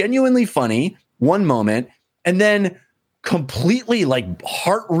genuinely funny one moment, and then completely like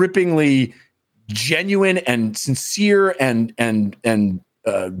heart-rippingly genuine and sincere and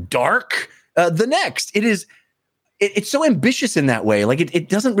dark the next. It's so ambitious in that way. Like, it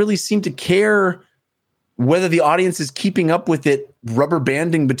doesn't really seem to care whether the audience is keeping up with it, rubber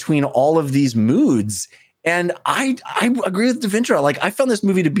banding between all of these moods. And I agree with Devendra. Like, I found this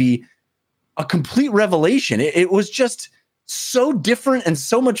movie to be a complete revelation. It was just so different and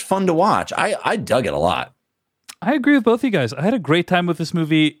so much fun to watch. I dug it a lot. I agree with both of you guys. I had a great time with this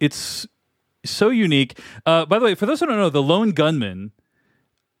movie. It's so unique. By the way, for those who don't know, the Lone Gunmen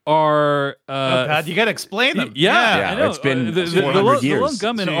are oh god, you gotta explain them. I know. It's been the 400 years. Lone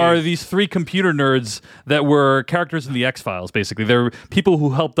Gunmen are these three computer nerds that were characters in the X-Files. Basically, they're people who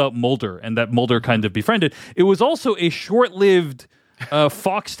helped out Mulder, and that Mulder kind of befriended. It was also a short-lived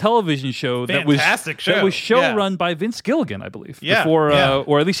Fox television show that was run by Vince Gilligan, I believe. Or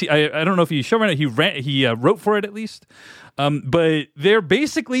at least I don't know if he showran it. He wrote for it at least. But they're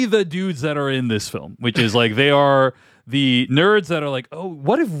basically the dudes that are in this film, which is like they are the nerds that are like, oh,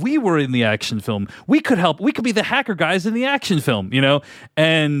 what if we were in the action film? We could help. We could be the hacker guys in the action film,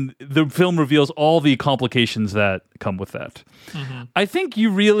 And the film reveals all the complications that come with that. Mm-hmm. I think you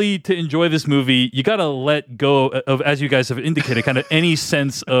really, to enjoy this movie, you got to let go of, as you guys have indicated, kind of any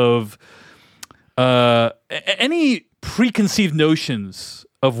sense of any preconceived notions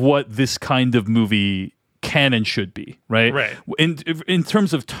of what this kind of movie can and should be, right? Right. In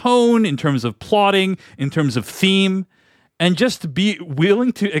terms of tone, in terms of plotting, in terms of theme, and just be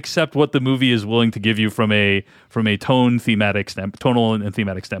willing to accept what the movie is willing to give you from a tonal and thematic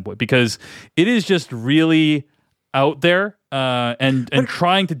standpoint, because it is just really out there and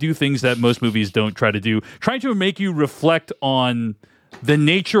trying to do things that most movies don't try to do, trying to make you reflect on the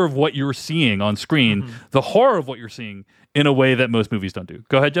nature of what you're seeing on screen, the horror of what you're seeing, in a way that most movies don't do.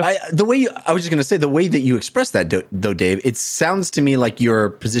 Go ahead, Jeff. I was just going to say, the way that you express that, though, Dave, it sounds to me like you're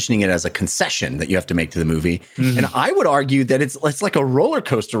positioning it as a concession that you have to make to the movie. Mm-hmm. And I would argue that it's like a roller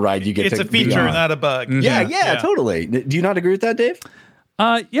coaster ride you get to It's a feature, not a bug. Mm-hmm. Yeah, totally. Do you not agree with that, Dave?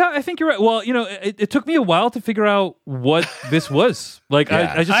 Yeah, I think you're right. Well, it took me a while to figure out what this was. Like,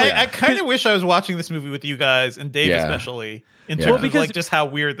 I kind of wish I was watching this movie with you guys, and Dave especially, in terms of like just how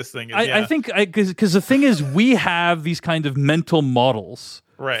weird this thing is. I think because the thing is, we have these kind of mental models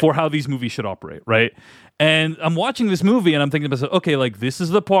for how these movies should operate, right? And I'm watching this movie and I'm thinking to myself, okay, like this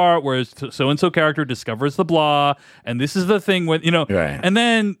is the part where so-and-so character discovers the blah, and this is the thing when, and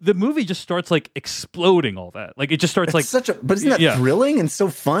then the movie just starts like exploding all that. Like it just starts but isn't that thrilling and so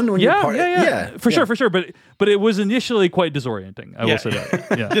fun when you're part for sure. But it was initially quite disorienting. I will say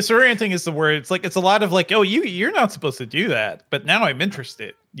that. Yeah. Disorienting is the word. It's a lot of like, oh, you're not supposed to do that, but now I'm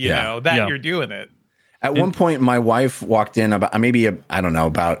interested, you're doing it. At one point, my wife walked in about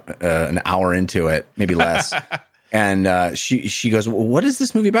an hour into it, maybe less. And she goes, well, what is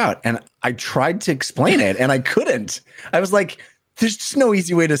this movie about? And I tried to explain it and I couldn't. I was like, there's just no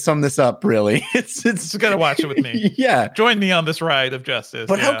easy way to sum this up, really. It's got to watch it with me. Yeah. Join me on this ride of justice.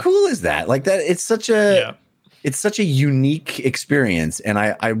 But how cool is that? Like that, it's such a unique experience. And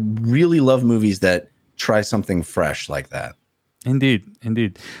I really love movies that try something fresh like that.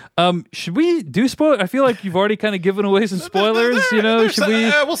 Indeed. Should we do spoil? I feel like you've already kind of given away some spoilers. Should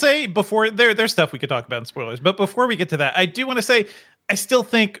we? We'll say before there's stuff we could talk about in spoilers, but before we get to that, I do want to say I still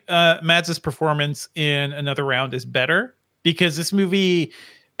think Mads' performance in Another Round is better because this movie,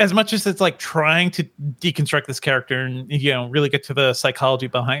 as much as it's like trying to deconstruct this character and really get to the psychology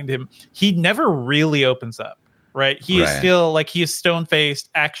behind him, he never really opens up. Right? He is still like he is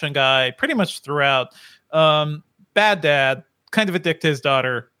stone-faced action guy pretty much throughout. Bad dad. Kind of a dick to his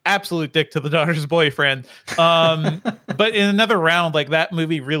daughter, absolute dick to the daughter's boyfriend. But in Another Round, like that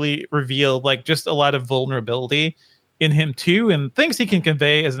movie really revealed like just a lot of vulnerability in him too, and things he can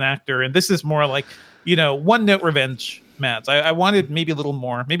convey as an actor. And this is more like, one note revenge, Mads. I wanted maybe a little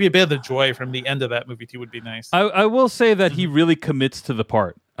more, maybe a bit of the joy from the end of that movie too would be nice. I will say that he really commits to the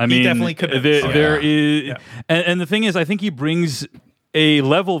part. I mean, he definitely commits. There is, and the thing is, I think he brings a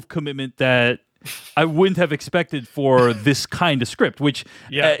level of commitment that I wouldn't have expected for this kind of script, which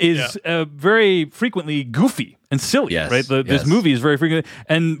is very frequently goofy and silly, right? This movie is very frequently,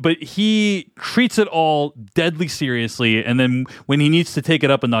 but he treats it all deadly seriously, and then when he needs to take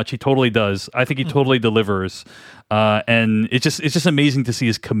it up a notch, he totally does. I think he totally delivers, and it's just amazing to see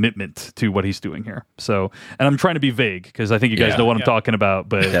his commitment to what he's doing here. So, and I'm trying to be vague because I think you guys know what I'm talking about,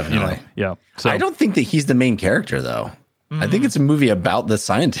 but definitely, So I don't think that he's the main character, though. I think it's a movie about the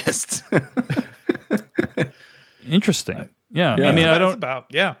scientists. Interesting. Yeah. I mean, I don't.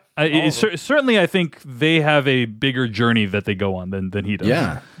 Certainly, I think they have a bigger journey that they go on than he does.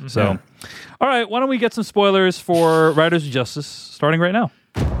 Yeah. So, all right. Why don't we get some spoilers for Riders of Justice starting right now?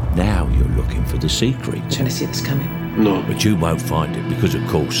 Now you're looking for the secret. You're going to see this coming. No. But you won't find it because, of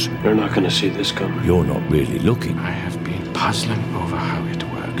course, you're not going to see this coming. You're not really looking. I have been puzzling over how it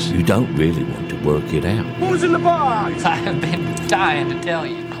works. You don't really want to work it out. Who's in the box? I have been dying to tell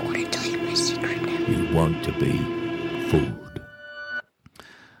you. I want to tell you my secret now. You want to be fooled.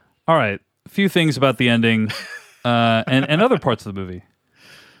 All right. A few things about the ending and other parts of the movie.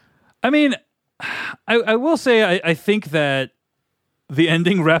 I mean, I will say I think that the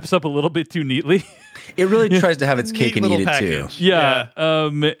ending wraps up a little bit too neatly. It really tries to have its cake and eat it too. Yeah.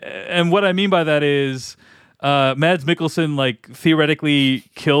 And what I mean by that is Mads Mikkelsen like theoretically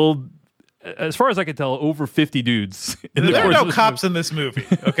killed, as far as I can tell, over 50 dudes. There are no cops in this movie,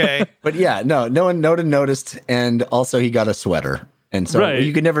 okay? But no one noticed, and also he got a sweater, and so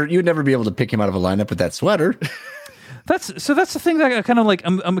you'd never be able to pick him out of a lineup with that sweater. That's the thing that I kind of like.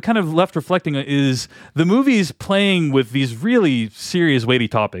 I'm kind of left reflecting is the movie's playing with these really serious, weighty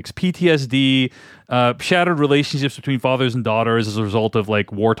topics: PTSD, shattered relationships between fathers and daughters as a result of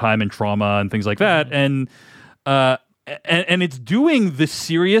like wartime and trauma and things like that, and it's doing the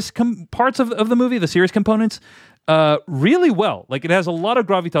serious parts of the movie, the serious components, really well. Like it has a lot of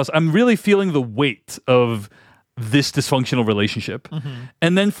gravitas. I'm really feeling the weight of this dysfunctional relationship,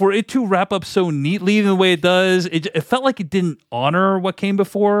 and then for it to wrap up so neatly in the way it does, it felt like it didn't honor what came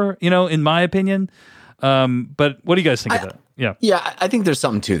before, in my opinion. But what do you guys think of that? Yeah, I think there's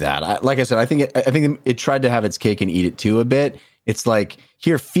something to that. Like I said, I think it tried to have its cake and eat it too a bit. It's like,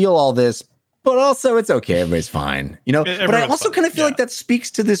 here, feel all this, but also it's okay, everybody's fine, But I also kind of feel like that speaks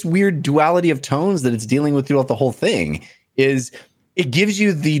to this weird duality of tones that it's dealing with throughout the whole thing. Is it gives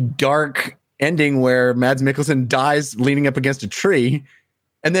you the dark ending where Mads Mikkelsen dies leaning up against a tree,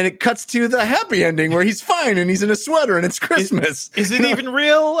 and then it cuts to the happy ending where he's fine and he's in a sweater and it's Christmas. Is it even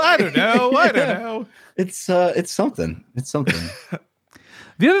real? I don't know. I don't know. It's something. It's something.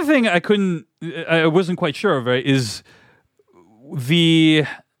 The other thing I wasn't quite sure of, right, is the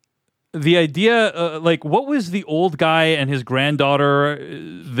idea, like, what was the old guy and his granddaughter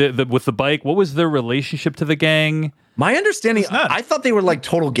with the bike? What was their relationship to the gang? My understanding, I thought they were like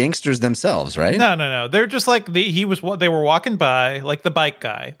total gangsters themselves, right? No. They're just like they were walking by, like the bike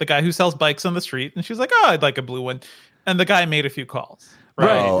guy, the guy who sells bikes on the street, and she was like, "Oh, I'd like a blue one," and the guy made a few calls.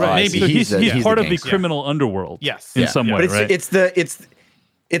 Right. Maybe so he's part of the criminal underworld. Yes, in some way. But it's the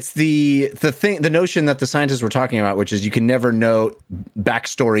thing, the notion that the scientists were talking about, which is you can never know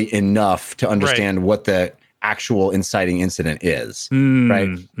backstory enough to understand what the actual inciting incident is, right?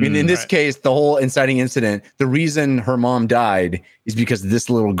 I mean, in this case, the whole inciting incident, the reason her mom died is because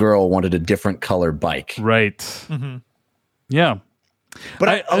this little girl wanted a different color bike. Right. Yeah.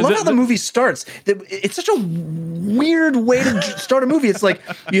 But I love how the movie starts. It's such a weird way to start a movie. It's like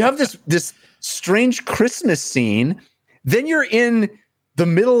you have this strange Christmas scene, then you're in the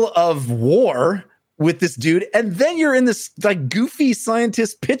middle of war with this dude, and then you're in this like goofy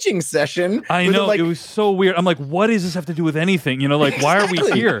scientist pitching session. I know, it was so weird. I'm like, what does this have to do with anything? Like, why are we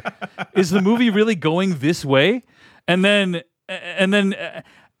here? Is the movie really going this way? And then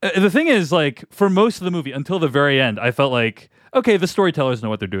the thing is, like, for most of the movie until the very end, I felt like, okay, the storytellers know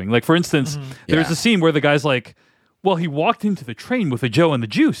what they're doing. Like, for instance, there's a scene where the guy's like, well, he walked into the train with a Joe and the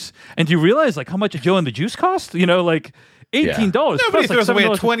juice, and do you realize like how much a Joe and the juice cost? You know, like $18. Nobody throws away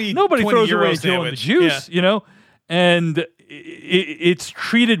a 20. Nobody throws euro away a Joe and the juice. You know, and it's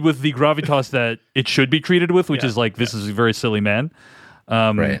treated with the gravitas that it should be treated with, which is like, this is a very silly man.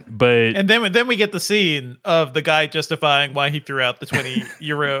 Right. But then we get the scene of the guy justifying why he threw out the 20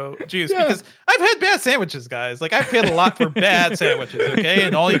 euro juice because I've had bad sandwiches, guys. Like I've paid a lot for bad sandwiches, okay,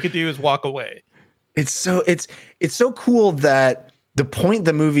 and all you could do is walk away. It's so cool that the point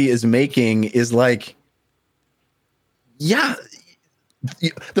the movie is making is like, the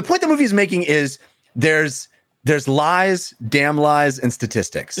point the movie is making is there's lies, damn lies, and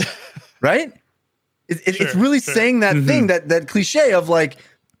statistics, right? It's really saying that thing, that cliche of like,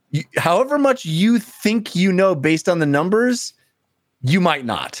 however much you think you know based on the numbers, you might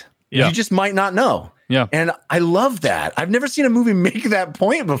not. Yeah. You just might not know. Yeah. And I love that. I've never seen a movie make that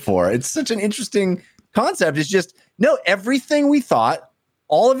point before. It's such an interesting concept. It's just, no, everything we thought,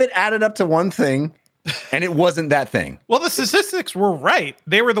 all of it added up to one thing, and it wasn't that thing. Well, the statistics were right.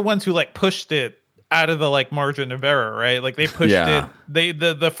 They were the ones who like pushed it out of the like margin of error, right? Like they pushed it.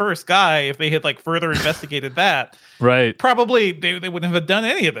 The first guy, if they had like further investigated that, right, probably they wouldn't have done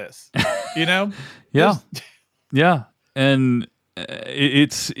any of this, you know? Yeah. And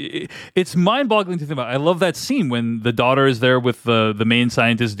it's mind-boggling to think about. I love that scene when the daughter is there with the main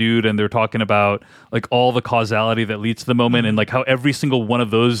scientist dude, and they're talking about like all the causality that leads to the moment, and like how every single one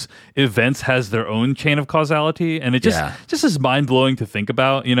of those events has their own chain of causality, and it just is mind-blowing to think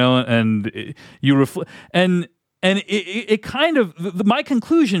about, you know. And it kind of my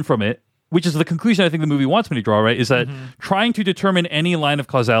conclusion from it, which is the conclusion I think the movie wants me to draw, right, is that trying to determine any line of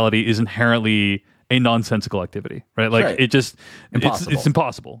causality is inherently a nonsensical activity, right? Like it just it's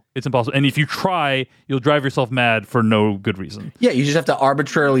impossible. It's impossible. And if you try, you'll drive yourself mad for no good reason. Yeah, you just have to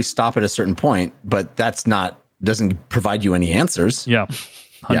arbitrarily stop at a certain point, but doesn't provide you any answers. Yeah.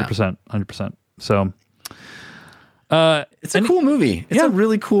 100%. So it's a cool movie. It's a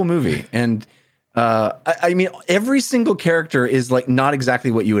really cool movie. And I mean, every single character is like not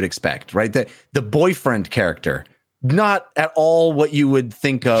exactly what you would expect, right? The boyfriend character, not at all what you would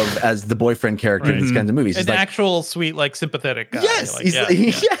think of as the boyfriend character in these kinds of movies. An he's like, actual sweet, like sympathetic guy. Yes, like,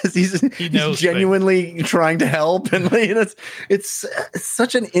 he's genuinely trying to help, and like, it's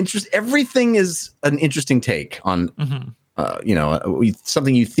such an interest. Everything is an interesting take on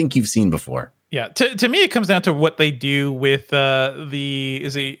something you think you've seen before. Yeah, to me, it comes down to what they do with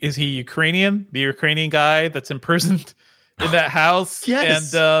is he Ukrainian? The Ukrainian guy that's imprisoned in that house.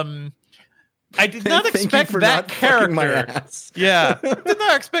 Yes. And I did not expect that character. Yeah, did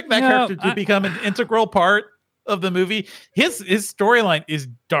not expect that character to become an integral part of the movie. His storyline is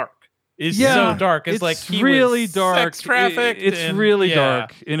dark. So dark. It's like he really was dark. Sex trafficked. It's really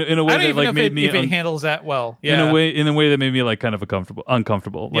dark in a way that like made me if it handles that well. In a way that made me like kind of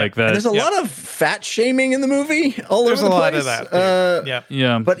uncomfortable. Like that. And there's a lot of fat shaming in the movie. There's a lot place. of that.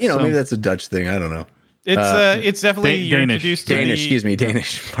 Yeah. But maybe that's a Dutch thing. I don't know. It's definitely you're Danish. introduced to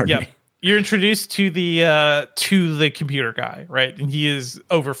Danish. Pardon me. You're introduced to the computer guy, right? And he is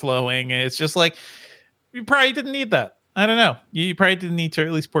overflowing, and it's just like you probably didn't need that. I don't know. You probably didn't need to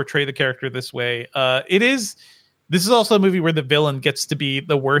at least portray the character this way. This is also a movie where the villain gets to be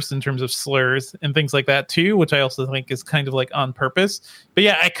the worst in terms of slurs and things like that too, which I also think is kind of like on purpose. But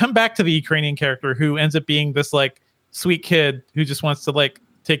yeah, I come back to the Ukrainian character who ends up being this like sweet kid who just wants to like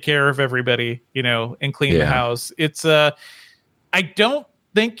take care of everybody, you know, and clean the house. It's I don't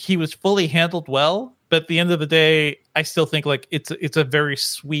think he was fully handled well, but at the end of the day, I still think like it's a very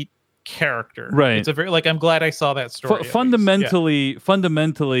sweet character, right? It's a very like I'm glad I saw that story. Fundamentally,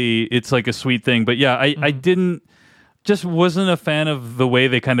 it's like a sweet thing, but yeah, I wasn't a fan of the way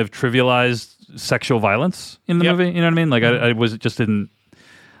they kind of trivialized sexual violence in the movie. You know what I mean? Like I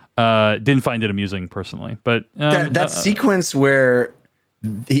didn't find it amusing personally, but that sequence where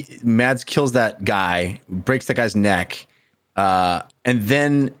Mads kills that guy, breaks that guy's neck. And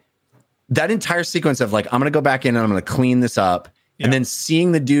then that entire sequence of like, I'm going to go back in and I'm going to clean this up. Yeah. And then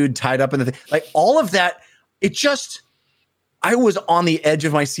seeing the dude tied up in the thing, like all of that, I was on the edge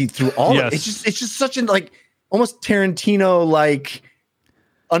of my seat through all of it. It's just such an like almost Tarantino, like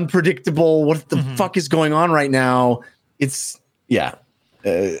unpredictable. What the fuck is going on right now? It's I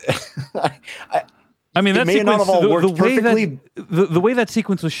mean, that may not have all worked perfectly. The way that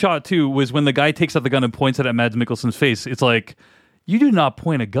sequence was shot too was when the guy takes out the gun and points it at Mads Mikkelsen's face. It's like you do not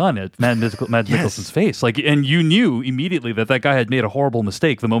point a gun at Matt Mikkelsen's face. Like, and you knew immediately that guy had made a horrible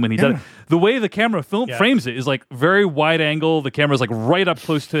mistake the moment he did it. The way the camera frames it is like very wide angle. The camera's like right up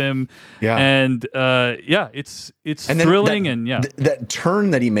close to him. Yeah. And it's thrilling that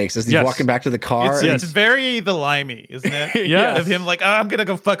turn that he makes as he's walking back to the car. It's very the Limey, isn't it? Yeah. Of him like, I'm gonna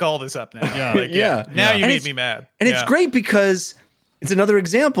go fuck all this up now. Yeah. Now you made me mad. And it's great because it's another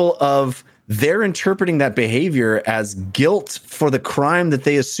example of they're interpreting that behavior as guilt for the crime that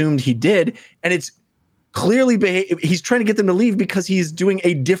they assumed he did. And it's clearly he's trying to get them to leave because he's doing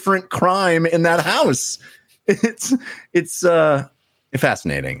a different crime in that house. It's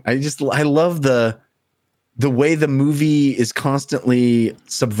fascinating. I love the way the movie is constantly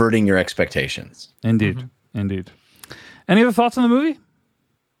subverting your expectations. Indeed. Any other thoughts on the movie?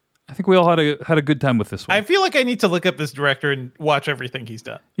 I think we all had a good time with this one. I feel like I need to look up this director and watch everything he's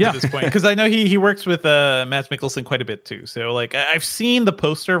done at this point, because I know he works with Mads Mikkelsen quite a bit too. So like I've seen the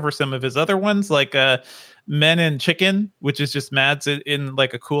poster for some of his other ones, like Men and Chicken, which is just Mads in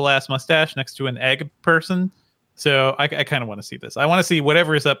like a cool ass mustache next to an egg person. So I kind of want to see this. I want to see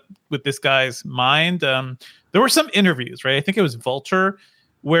whatever is up with this guy's mind. There were some interviews, right? I think it was Vulture,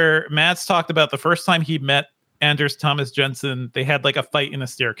 where Mads talked about the first time he met Anders Thomas Jensen. They had like a fight in a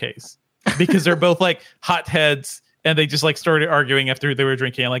staircase because they're both like hotheads, and they just like started arguing after they were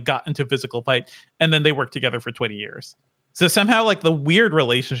drinking and like got into a physical fight, and then they worked together for 20 years. So somehow like the weird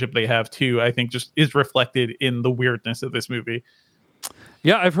relationship they have too, I think just is reflected in the weirdness of this movie.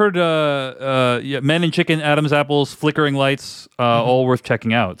 Yeah, I've heard Men and Chicken, Adam's Apples, Flickering Lights, all worth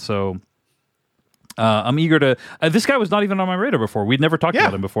checking out. So I'm eager to this guy was not even on my radar before. We'd never talked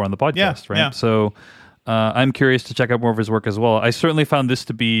about him before on the podcast, right? Yeah. So I'm curious to check out more of his work as well. I certainly found this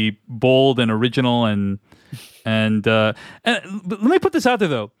to be bold and original, and let me put this out there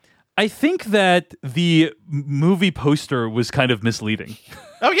though. I think that the movie poster was kind of misleading.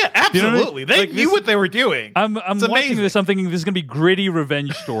 Oh yeah, absolutely. You know what I mean? They knew what they were doing. I'm watching this. I'm thinking this is going to be gritty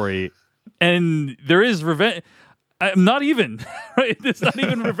revenge story, and there is revenge. I'm not even right. It's not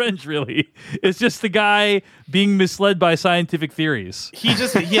even revenge, really. It's just the guy being misled by scientific theories. He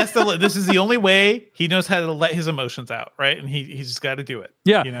has to. This is the only way he knows how to let his emotions out, right? And he's just got to do it.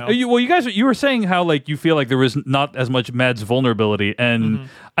 Yeah. You know. You guys, you were saying how like you feel like there was not as much Mads vulnerability, and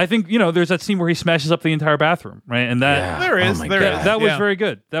I think there's that scene where he smashes up the entire bathroom, right? And that there is. That was very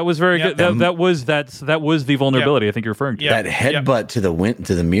good. That was very good. That was the vulnerability I think you're referring to. That headbutt to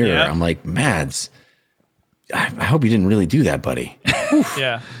the mirror. Yeah. I'm like, Mads, I hope you didn't really do that, buddy.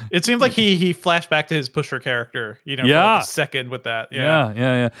 Yeah, it seemed like he flashed back to his Pusher character, for like a second with that.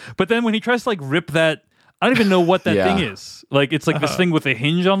 Yeah. But then when he tries to like rip that, I don't even know what that thing is. Like it's like this thing with a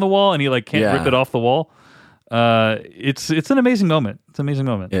hinge on the wall, and he like can't rip it off the wall. It's an amazing moment. It's an amazing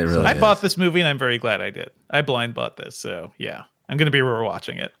moment. It really I bought this movie, and I'm very glad I did. I blind bought this, so yeah. I'm going to be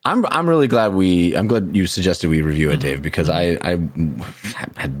rewatching it. I'm really glad I'm glad you suggested we review it, Dave, because I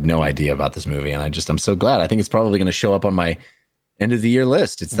had no idea about this movie, and I'm so glad. I think it's probably going to show up on my end of the year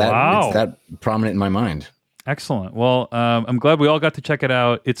list. It's that prominent in my mind. Excellent. Well, I'm glad we all got to check it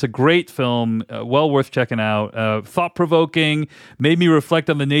out. It's a great film, well worth checking out. Thought-provoking, made me reflect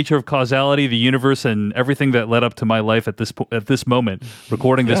on the nature of causality, the universe, and everything that led up to my life at this moment,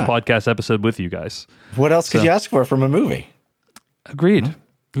 recording this podcast episode with you guys. What else could you ask for from a movie? Agreed.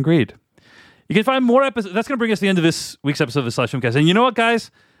 You can find more episodes. That's going to bring us to the end of this week's episode of the Slash Filmcast. And you know what, guys?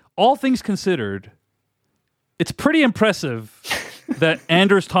 All things considered, it's pretty impressive that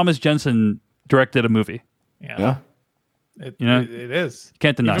Anders Thomas Jensen directed a movie. Yeah. It is.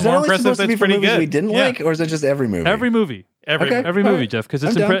 Can't deny. Is that only supposed to be for movies we didn't like, or is it just every movie? Every movie. Every movie, Jeff, because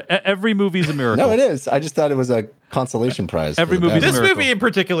it's every movie is a miracle. No, it is. I just thought it was a consolation prize. Every movie. This movie in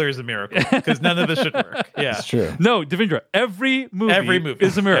particular is a miracle because none of this should work. Yeah, it's true. No, Devindra, every movie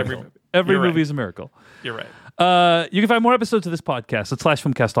is a miracle. Every movie is a miracle. You're right. You can find more episodes of this podcast at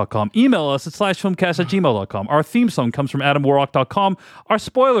slashfilmcast.com. Email us at slashfilmcast@gmail.com. Our theme song comes from AdamWarrock.com. Our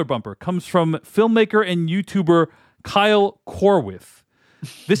spoiler bumper comes from filmmaker and YouTuber Kyle Corwith.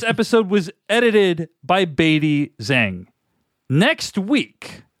 This episode was edited by Beatty Zhang. Next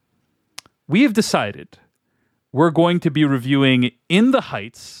week, we have decided we're going to be reviewing In the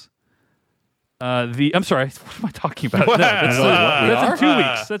Heights. I'm sorry, what am I talking about? No, that's in 2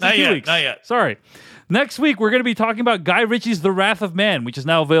 weeks. That's in 2 weeks. Not yet. Sorry. Next week, we're going to be talking about Guy Ritchie's The Wrath of Man, which is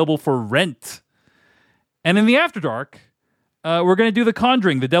now available for rent. And in the After Dark, we're going to do The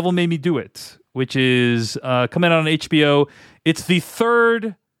Conjuring, The Devil Made Me Do It, which is coming out on HBO. It's the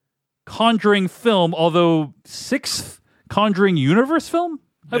third Conjuring film, although sixth Conjuring universe film?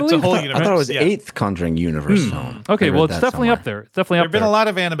 It's a whole universe. I thought it was 8th Conjuring universe film. Okay, well, it's definitely up there. It's definitely up there. There have been a lot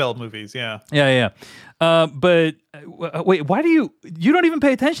of Annabelle movies, yeah. Yeah. But wait, why do you don't even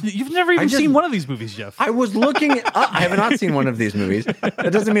pay attention? You've never even seen one of these movies, Jeff. I was looking. I have not seen one of these movies.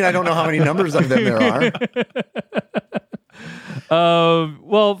 That doesn't mean I don't know how many numbers of them there are.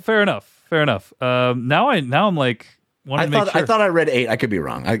 Well, fair enough. Now I'm like. I thought I read 8. I could be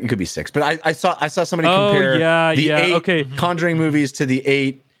wrong. It could be 6. But I saw somebody compare the 8 Conjuring movies to the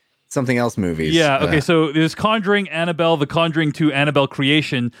 8 something else movies. Yeah. Okay. So there's Conjuring, Annabelle, The Conjuring 2, Annabelle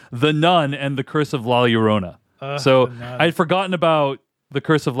Creation, The Nun, and The Curse of La Llorona. So I'd forgotten about The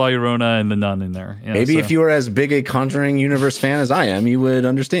Curse of La Llorona and The Nun in there. Yeah, maybe if you were as big a Conjuring universe fan as I am, you would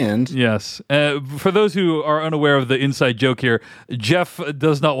understand. Yes. For those who are unaware of the inside joke here, Jeff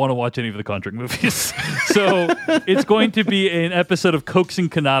does not want to watch any of the Conjuring movies. So it's going to be an episode of Coaxing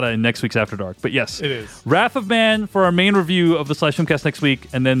Kanata in next week's After Dark. But yes, it is. Wrath of Man for our main review of the Filmcast next week,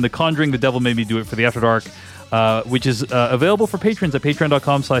 and then The Conjuring, The Devil Made Me Do It for the After Dark, which is available for patrons at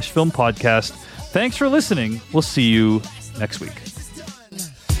patreon.com/filmpodcast. Thanks for listening. We'll see you next week.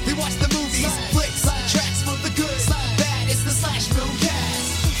 They watch the movies, flicks, tracks for the good, bad. It's the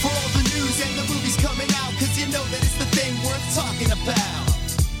Filmcast. For all the news and the movies coming out, cause you know that it's the thing worth talking about.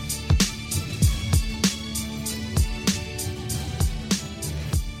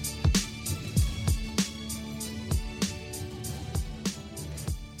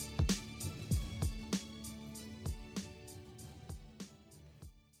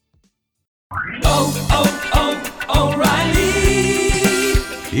 O'Reilly.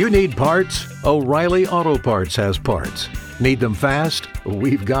 You need parts? O'Reilly Auto Parts has parts. Need them fast?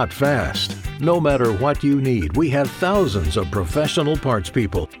 We've got fast. No matter what you need, we have thousands of professional parts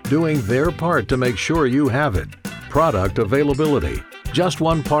people doing their part to make sure you have it. Product availability. Just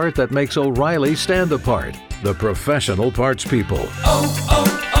one part that makes O'Reilly stand apart. The professional parts people.